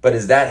 but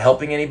is that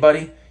helping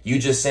anybody? You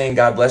just saying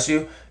God bless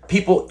you?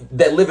 People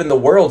that live in the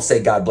world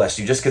say God bless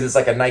you just because it's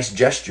like a nice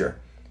gesture,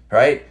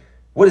 right?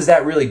 What is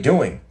that really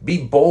doing?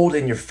 Be bold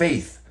in your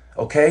faith,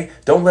 okay?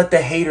 Don't let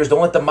the haters,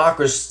 don't let the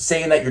mockers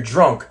saying that you're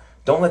drunk,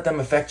 don't let them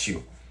affect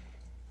you.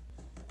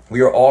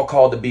 We are all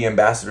called to be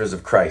ambassadors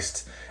of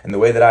Christ. And the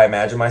way that I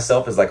imagine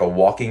myself is like a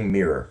walking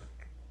mirror.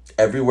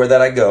 Everywhere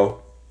that I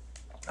go,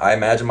 I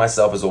imagine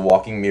myself as a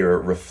walking mirror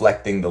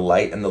reflecting the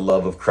light and the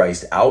love of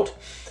Christ out.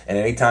 And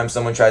anytime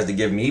someone tries to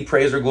give me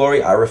praise or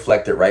glory, I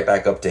reflect it right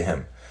back up to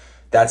him.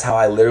 That's how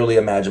I literally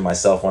imagine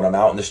myself when I'm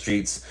out in the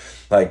streets.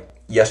 Like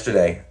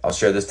yesterday, I'll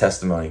share this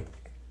testimony.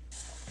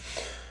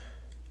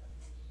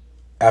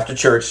 After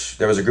church,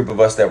 there was a group of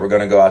us that were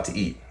going to go out to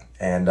eat.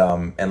 And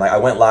like I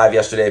went live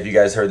yesterday, if you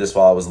guys heard this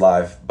while I was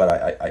live,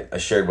 but I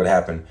shared what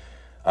happened.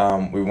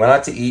 We went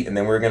out to eat and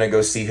then we were going to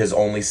go see His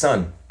Only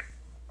Son.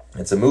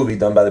 It's a movie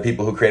done by the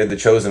people who created The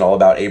Chosen, all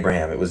about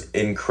Abraham. It was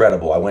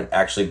incredible. I went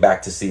actually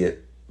back to see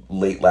it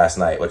late last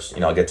night, which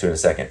I'll get to in a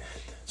second.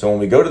 So when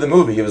we go to the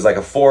movie, it was like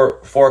a 4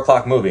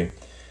 o'clock movie.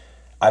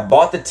 I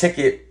bought the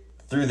ticket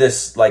through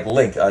this like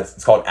link.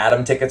 It's called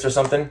Adam Tickets or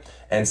something.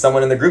 And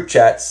someone in the group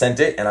chat sent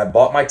it and I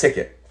bought my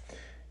ticket.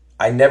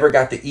 I never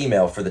got the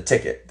email for the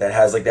ticket that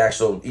has like the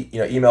actual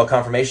email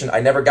confirmation. I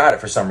never got it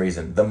for some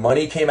reason. The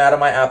money came out of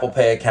my Apple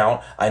Pay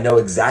account. I know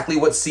exactly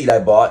what seat I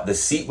bought. The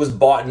seat was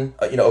bought in,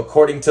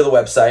 according to the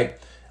website.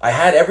 I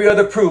had every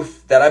other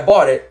proof that I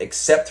bought it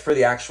except for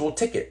the actual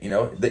ticket.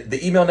 The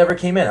email never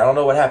came in. I don't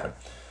know what happened.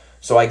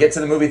 So I get to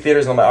the movie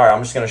theaters and I'm like, all right,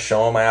 I'm just going to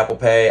show them my Apple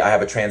Pay. I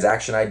have a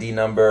transaction ID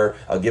number.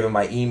 I'll give them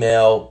my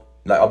email.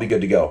 I'll be good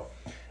to go.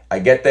 I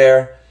get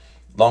there.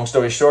 Long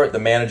story short, the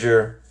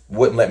manager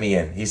wouldn't let me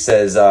in. He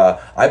says,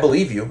 I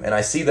believe you and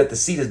I see that the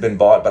seat has been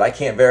bought, but I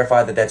can't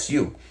verify that that's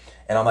you.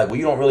 And I'm like, well,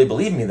 you don't really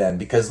believe me then,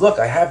 because look,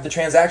 I have the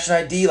transaction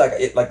ID,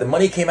 like the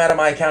money came out of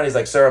my account. He's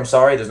like, sir, I'm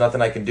sorry, there's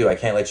nothing I can do. I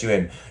can't let you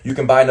in. You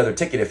can buy another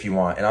ticket if you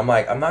want. And I'm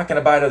like, I'm not going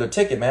to buy another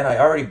ticket, man. I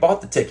already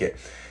bought the ticket.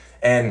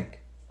 And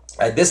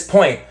at this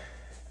point,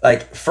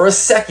 like for a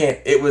second,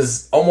 it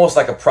was almost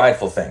like a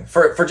prideful thing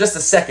for just a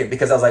second,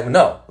 because I was like,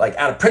 no, like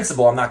out of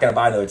principle, I'm not going to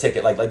buy another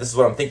ticket. Like this is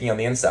what I'm thinking on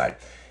the inside.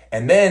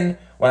 And then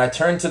when I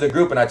turned to the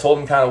group and I told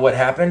them kind of what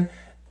happened,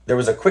 there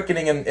was a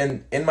quickening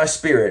in my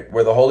spirit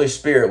where the Holy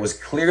Spirit was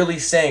clearly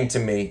saying to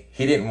me,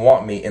 he didn't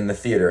want me in the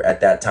theater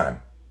at that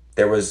time.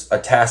 There was a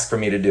task for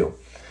me to do.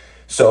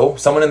 So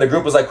someone in the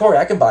group was like, Corey,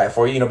 I can buy it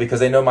for you, because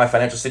they know my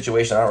financial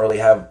situation.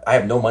 I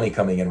have no money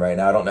coming in right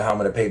now. I don't know how I'm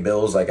going to pay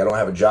bills. Like I don't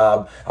have a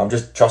job. I'm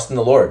just trusting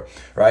the Lord,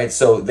 right?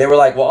 So they were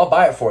like, well, I'll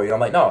buy it for you. And I'm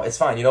like, no, it's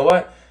fine. You know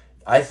what?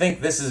 I think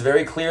this is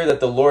very clear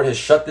that the Lord has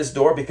shut this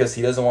door because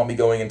he doesn't want me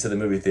going into the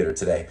movie theater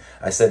today.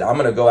 I said, I'm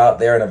going to go out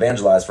there and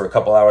evangelize for a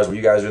couple hours while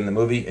you guys are in the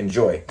movie.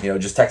 Enjoy.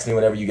 Just text me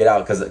whenever you get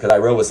out, because I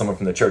rode with someone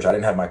from the church. I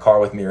didn't have my car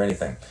with me or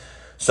anything.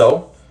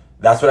 So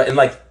that's what and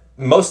like,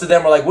 most of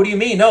them were like, what do you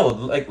mean? No,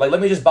 like let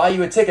me just buy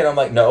you a ticket. I'm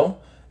like, no,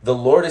 the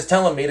Lord is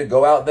telling me to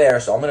go out there,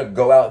 so I'm going to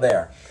go out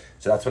there.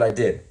 So that's what I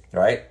did,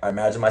 right? I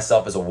imagine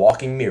myself as a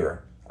walking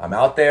mirror. I'm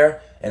out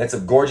there, and it's a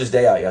gorgeous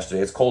day out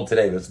yesterday. It's cold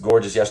today, but it's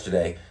gorgeous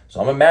yesterday. So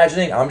I'm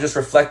imagining I'm just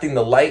reflecting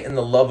the light and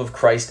the love of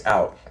Christ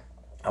out.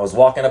 I was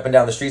walking up and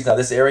down the streets. Now,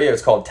 this area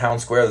is called Town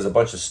Square. There's a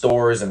bunch of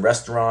stores and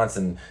restaurants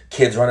and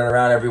kids running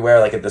around everywhere,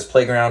 like at this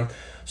playground.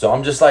 So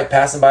I'm just like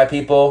passing by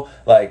people,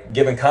 like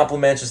giving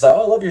compliments, just like,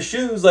 oh, I love your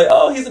shoes. Like,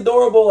 oh, he's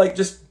adorable. Like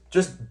just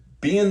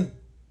being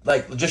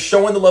like, just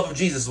showing the love of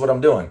Jesus is what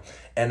I'm doing.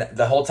 And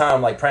the whole time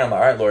I'm like praying, I'm like,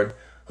 all right, Lord,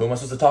 who am I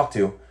supposed to talk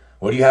to?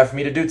 What do you have for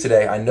me to do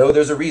today? I know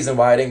there's a reason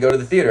why I didn't go to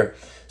the theater.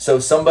 So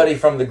somebody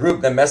from the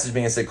group then messaged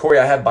me and said, Corey,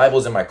 I have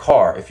Bibles in my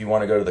car if you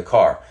want to go to the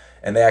car.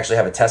 And they actually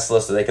have a Tesla,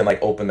 so they can like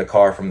open the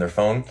car from their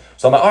phone.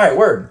 So I'm like, all right,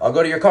 word, I'll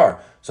go to your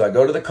car. So I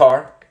go to the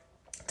car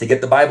to get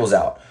the Bibles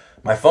out.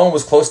 My phone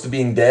was close to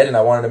being dead, and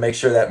I wanted to make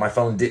sure that my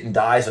phone didn't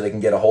die so they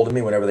can get a hold of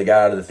me whenever they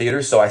got out of the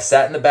theater. So I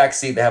sat in the back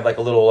seat. They have like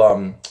a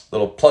little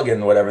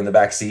plug-in or whatever in the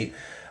back seat,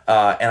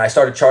 and I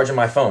started charging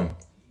my phone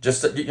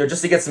just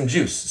to get some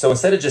juice. So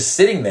instead of just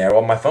sitting there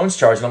while my phone's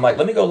charging, I'm like,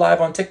 let me go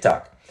live on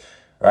TikTok,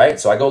 right?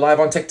 So I go live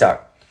on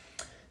TikTok.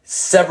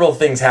 Several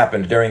things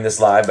happened during this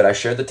live, but I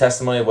shared the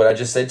testimony of what I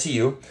just said to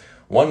you.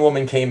 One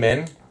woman came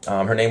in.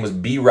 Her name was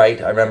B.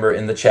 Wright, I remember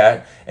in the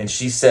chat, and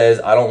she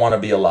says, I don't want to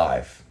be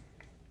alive.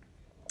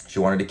 She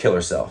wanted to kill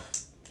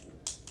herself.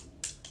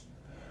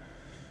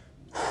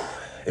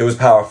 It was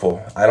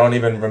powerful. I don't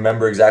even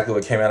remember exactly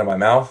what came out of my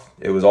mouth.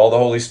 It was all the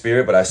Holy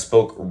Spirit, but I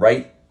spoke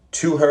right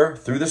to her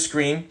through the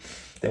screen.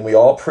 Then we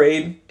all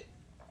prayed.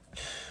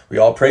 We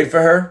all prayed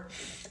for her.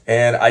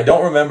 And I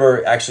don't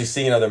remember actually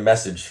seeing another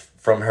message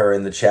from her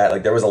in the chat.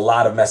 Like there was a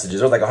lot of messages.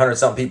 There was like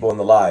 100-something people in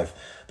the live.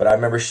 But I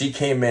remember she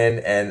came in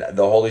and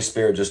the Holy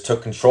Spirit just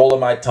took control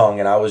of my tongue,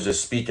 and I was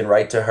just speaking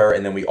right to her.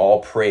 And then we all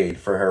prayed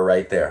for her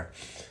right there.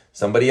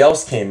 Somebody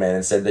else came in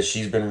and said that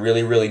she's been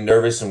really, really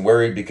nervous and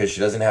worried because she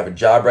doesn't have a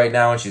job right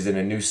now and she's in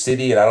a new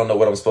city and I don't know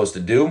what I'm supposed to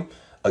do.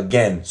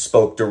 Again,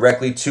 spoke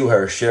directly to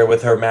her, share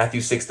with her Matthew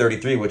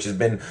 6:33, which has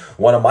been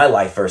one of my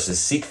life verses.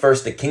 Seek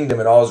first the kingdom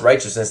and all his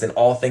righteousness, and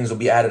all things will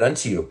be added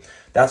unto you.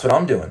 That's what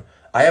I'm doing.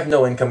 I have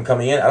no income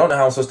coming in. I don't know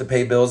how I'm supposed to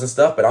pay bills and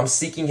stuff, but I'm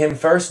seeking him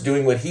first,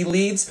 doing what he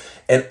leads,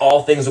 and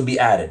all things will be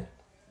added.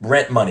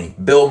 Rent money,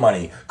 bill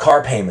money,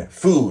 car payment,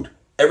 food,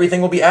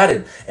 everything will be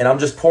added. And I'm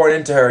just pouring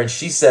into her, and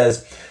she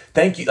says,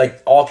 thank you,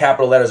 like all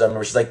capital letters. I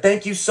remember she's like,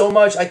 thank you so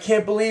much. I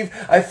can't believe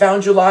I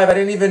found you live. I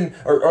didn't even,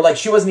 or like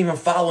she wasn't even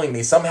following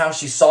me. Somehow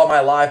she saw my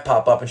live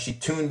pop up and she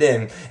tuned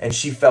in and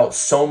she felt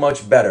so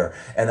much better.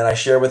 And then I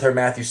shared with her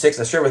Matthew 6.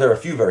 I shared with her a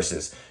few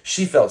verses.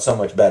 She felt so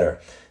much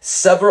better.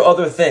 Several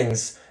other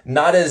things,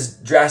 not as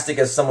drastic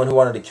as someone who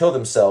wanted to kill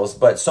themselves,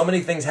 but so many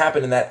things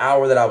happened in that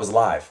hour that I was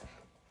live.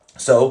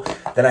 So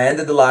then I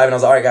ended the live and I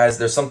was like, all right, guys,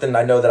 there's something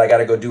I know that I got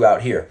to go do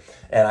out here.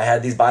 And I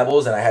had these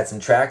Bibles and I had some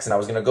tracts and I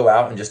was going to go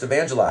out and just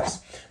evangelize,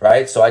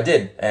 right? So I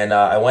did. And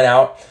I went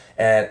out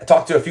and I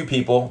talked to a few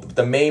people.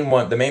 The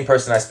main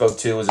person I spoke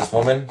to was this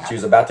woman. She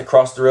was about to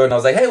cross the road and I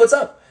was like, hey, what's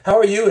up? How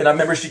are you? And I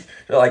remember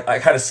I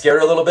kind of scared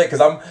her a little bit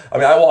because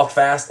I walk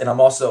fast and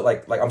I'm also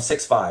like I'm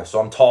 6'5", so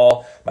I'm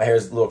tall. My hair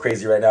is a little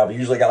crazy right now, but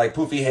usually got like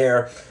poofy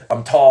hair.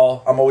 I'm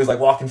tall. I'm always like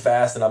walking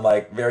fast and I'm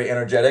like very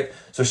energetic.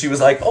 So she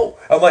was like, oh,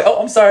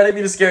 I'm sorry. I didn't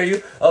mean to scare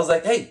you. I was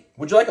like, hey,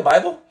 would you like a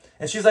Bible?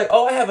 And she's like,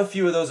 oh, I have a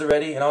few of those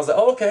already. And I was like,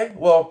 oh, okay.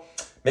 Well,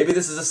 maybe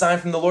this is a sign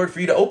from the Lord for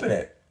you to open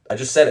it. I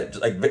just said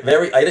it like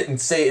I didn't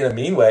say it in a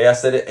mean way. I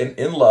said it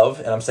in love,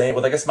 and I'm saying it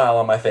with like a smile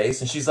on my face.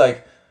 And she's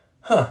like,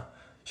 huh.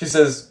 She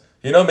says,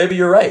 maybe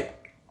you're right.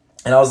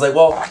 And I was like,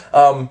 well,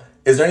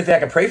 is there anything I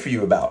can pray for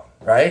you about?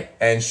 Right?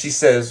 And she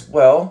says,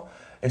 well,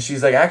 and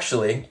she's like,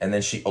 actually, and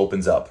then she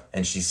opens up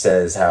and she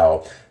says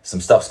how some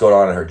stuff's going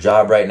on in her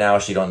job right now.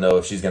 She don't know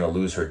if she's going to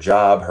lose her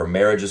job. Her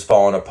marriage is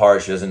falling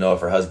apart. She doesn't know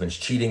if her husband's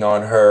cheating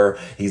on her.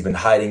 He's been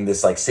hiding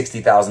this like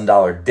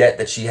 $60,000 debt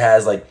that she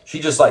has. Like she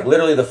just like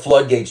literally the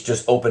floodgates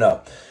just open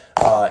up.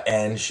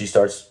 And she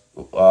starts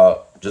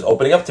just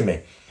opening up to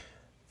me.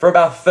 For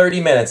about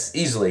 30 minutes,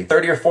 easily,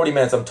 30 or 40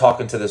 minutes, I'm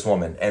talking to this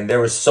woman. And there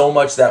was so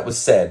much that was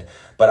said,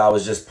 but I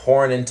was just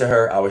pouring into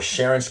her. I was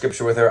sharing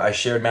scripture with her. I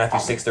shared Matthew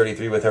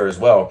 6:33 with her as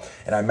well.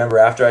 And I remember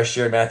after I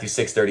shared Matthew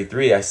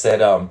 6:33, I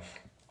said,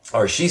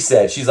 or she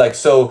said, she's like,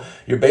 so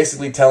you're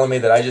basically telling me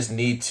that I just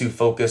need to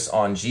focus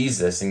on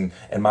Jesus and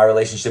my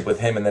relationship with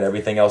him, and then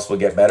everything else will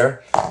get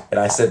better? And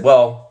I said,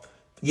 well,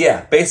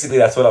 yeah, basically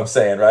that's what I'm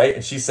saying, right?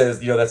 And she says,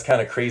 that's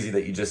kind of crazy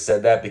that you just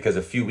said that, because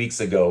a few weeks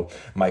ago,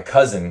 my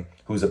cousin,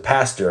 who's a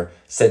pastor,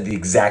 said the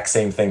exact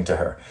same thing to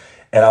her.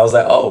 And I was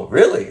like, oh,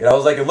 really? And I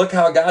was like, and look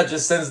how God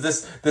just sends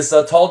this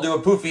tall dude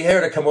with poofy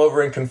hair to come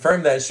over and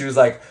confirm that. And she was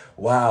like,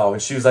 wow.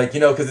 And she was like,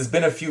 because it's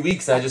been a few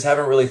weeks and I just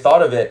haven't really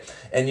thought of it.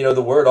 And,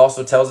 the word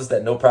also tells us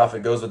that no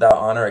prophet goes without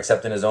honor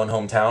except in his own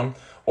hometown.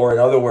 Or in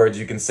other words,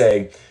 you can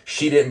say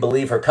she didn't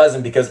believe her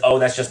cousin because, oh,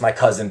 that's just my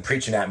cousin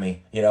preaching at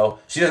me.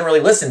 She doesn't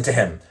really listen to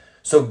him.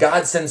 So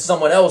God sends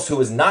someone else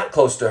who is not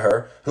close to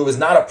her, who is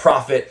not a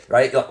prophet,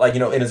 right? Like,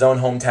 in his own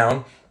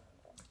hometown.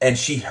 And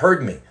she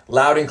heard me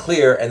loud and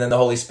clear. And then the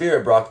Holy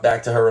Spirit brought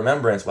back to her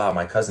remembrance, wow,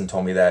 my cousin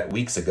told me that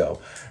weeks ago,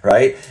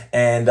 right?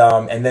 And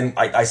then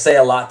I say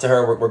a lot to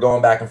her. We're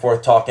going back and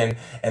forth talking.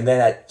 And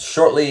then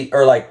shortly,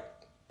 or like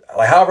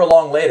however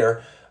long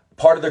later,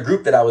 part of the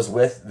group that I was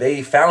with,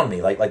 they found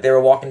me. Like they were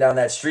walking down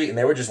that street and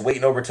they were just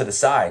waiting over to the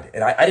side.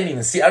 And I didn't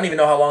even see, I don't even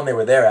know how long they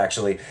were there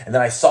actually. And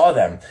then I saw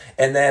them.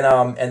 And then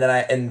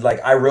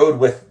I rode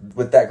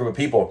with that group of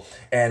people.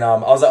 And I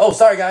was like, oh,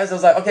 sorry guys. I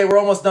was like, okay, we're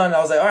almost done. And I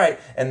was like, all right.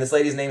 And this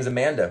lady's name's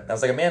Amanda. And I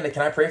was like, Amanda,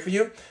 can I pray for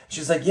you?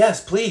 She's like,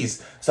 yes,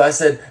 please. So I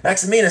said,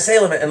 Maximina,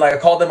 Salem. And I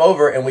called them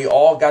over and we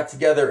all got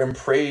together and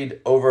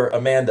prayed over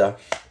Amanda.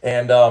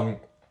 And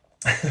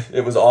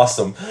it was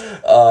awesome.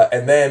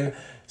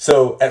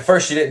 So at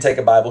first she didn't take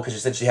a Bible because she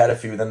said she had a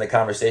few. Then the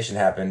conversation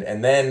happened.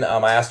 And then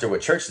I asked her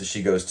what church that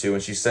she goes to.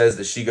 And she says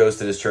that she goes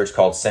to this church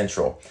called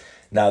Central.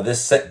 Now,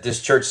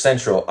 this church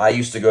Central, I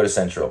used to go to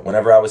Central.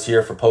 Whenever I was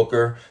here for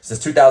poker,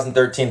 since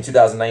 2013,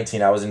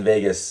 2019, I was in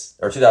Vegas,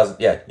 or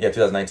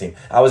 2019.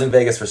 I was in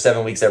Vegas for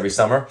 7 weeks every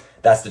summer.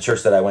 That's the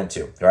church that I went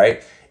to,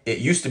 right? It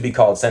used to be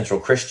called Central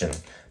Christian,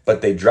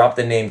 but they dropped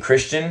the name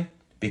Christian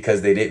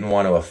because they didn't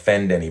want to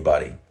offend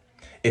anybody.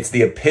 It's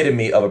the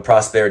epitome of a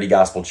prosperity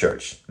gospel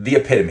church. The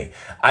epitome.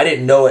 I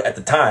didn't know it at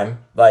the time,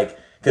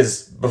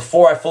 because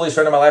before I fully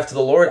surrendered my life to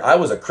the Lord, I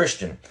was a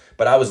Christian,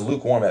 but I was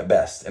lukewarm at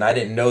best. And I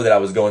didn't know that I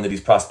was going to these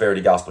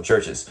prosperity gospel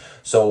churches.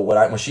 So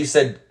when she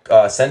said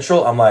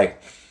Central, I'm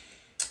like,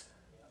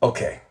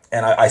 okay.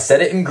 And I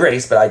said it in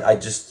grace, but I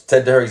just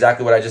said to her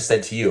exactly what I just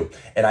said to you.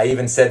 And I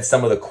even said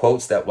some of the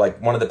quotes that,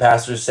 like, one of the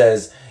pastors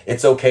says,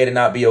 it's okay to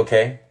not be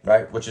okay,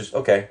 right? Which is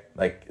okay.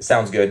 Like, it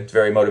sounds good. It's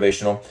very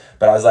motivational.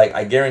 But I was like,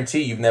 I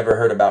guarantee you've never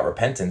heard about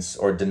repentance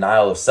or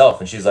denial of self.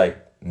 And she's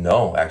like,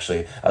 no,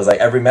 actually. I was like,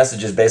 every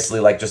message is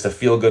basically like just a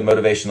feel-good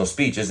motivational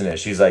speech, isn't it?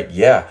 She's like,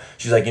 yeah.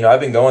 She's like, I've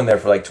been going there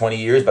for like 20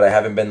 years, but I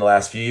haven't been the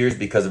last few years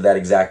because of that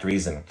exact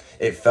reason.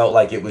 It felt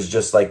like it was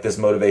just like this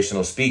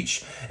motivational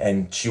speech,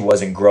 and she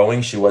wasn't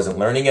growing. She wasn't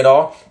learning at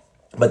all.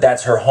 But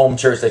that's her home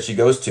church that she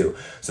goes to.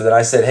 So then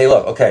I said, hey,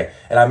 look, okay.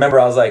 And I remember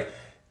I was like,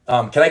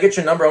 can I get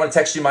your number? I want to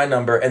text you my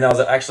number. And I was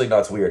like, actually, no,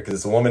 it's weird because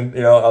it's a woman.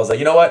 I was like,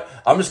 you know what?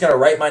 I'm just going to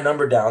write my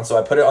number down. So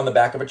I put it on the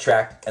back of a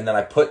tract, and then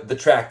I put the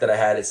tract that I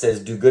had. It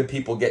says, do good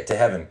people get to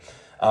heaven?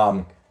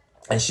 And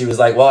she was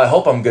like, well, I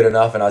hope I'm good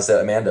enough. And I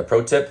said, Amanda,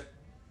 pro tip,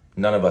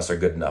 none of us are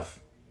good enough.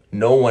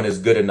 No one is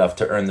good enough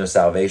to earn their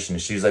salvation.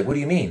 And she was like, what do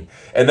you mean?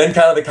 And then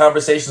kind of the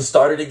conversation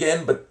started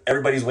again, but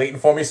everybody's waiting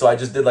for me. So I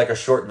just did like a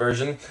short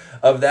version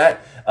of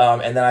that.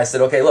 And then I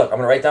said, okay, look, I'm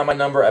going to write down my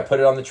number. I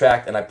put it on the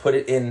tract and I put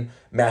it in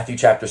Matthew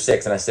chapter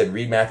 6. And I said,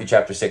 read Matthew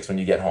chapter 6 when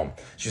you get home.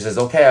 She says,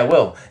 okay, I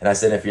will. And I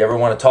said, if you ever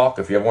want to talk,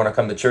 if you ever want to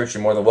come to church,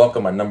 you're more than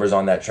welcome. My number's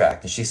on that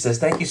tract. And she says,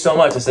 thank you so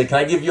much. I said, can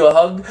I give you a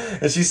hug?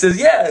 And she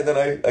says, yeah. And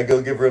then I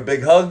go give her a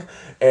big hug.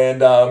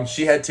 And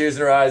she had tears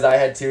in her eyes. I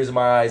had tears in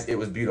my eyes. It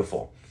was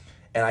beautiful.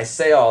 And I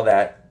say all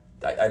that,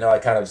 I know I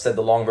kind of said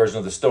the long version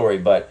of the story,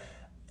 but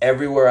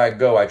everywhere I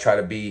go, I try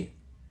to be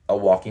a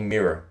walking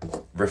mirror,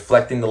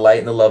 reflecting the light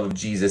and the love of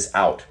Jesus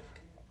out.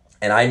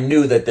 And I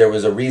knew that there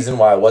was a reason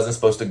why I wasn't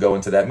supposed to go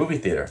into that movie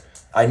theater.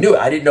 I knew it.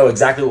 I didn't know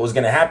exactly what was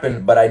going to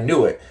happen, but I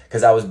knew it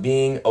because I was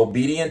being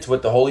obedient to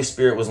what the Holy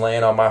Spirit was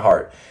laying on my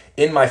heart.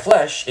 In my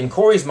flesh, in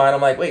Corey's mind,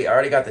 I'm like, wait, I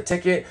already got the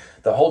ticket.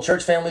 The whole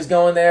church family's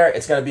going there.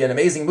 It's going to be an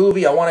amazing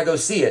movie. I want to go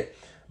see it.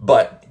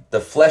 But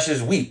the flesh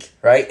is weak,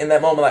 right? In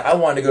that moment, like, I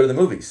wanted to go to the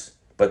movies,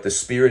 but the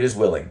spirit is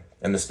willing.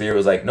 And the spirit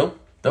was like, nope.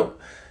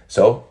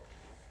 So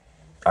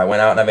I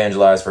went out and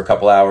evangelized for a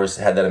couple hours,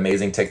 had that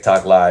amazing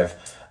TikTok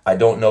live. I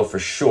don't know for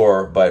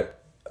sure,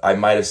 but I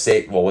might have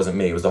saved, well, it wasn't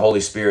me. It was the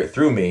Holy Spirit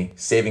through me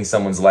saving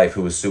someone's life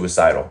who was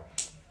suicidal.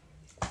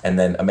 And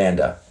then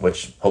Amanda,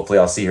 which hopefully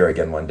I'll see her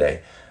again one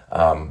day.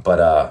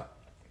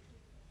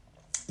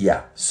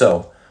 Yeah.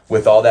 So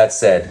with all that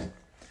said,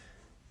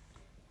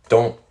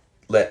 don't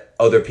let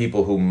other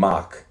people who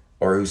mock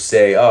or who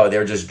say, oh,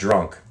 they're just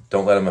drunk,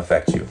 don't let them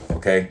affect you,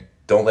 okay?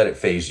 Don't let it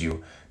faze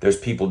you. There's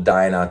people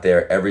dying out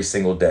there every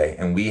single day,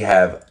 and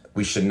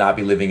we should not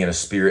be living in a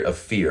spirit of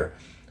fear.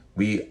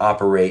 We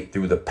operate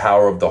through the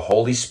power of the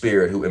Holy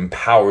Spirit who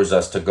empowers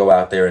us to go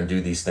out there and do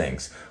these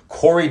things.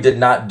 Corey did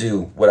not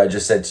do what I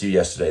just said to you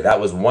yesterday. That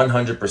was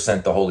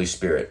 100% the Holy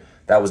Spirit.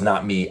 That was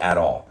not me at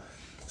all.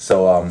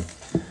 So,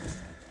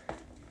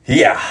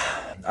 yeah.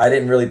 I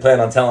didn't really plan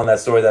on telling that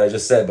story that I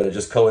just said, but it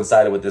just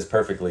coincided with this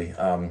perfectly.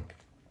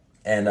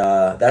 And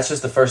that's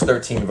just the first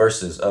 13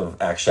 verses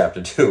of Acts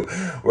chapter 2.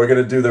 We're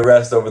going to do the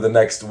rest over the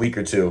next week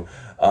or two.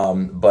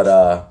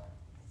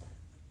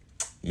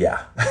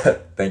 Yeah,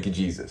 thank you,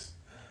 Jesus.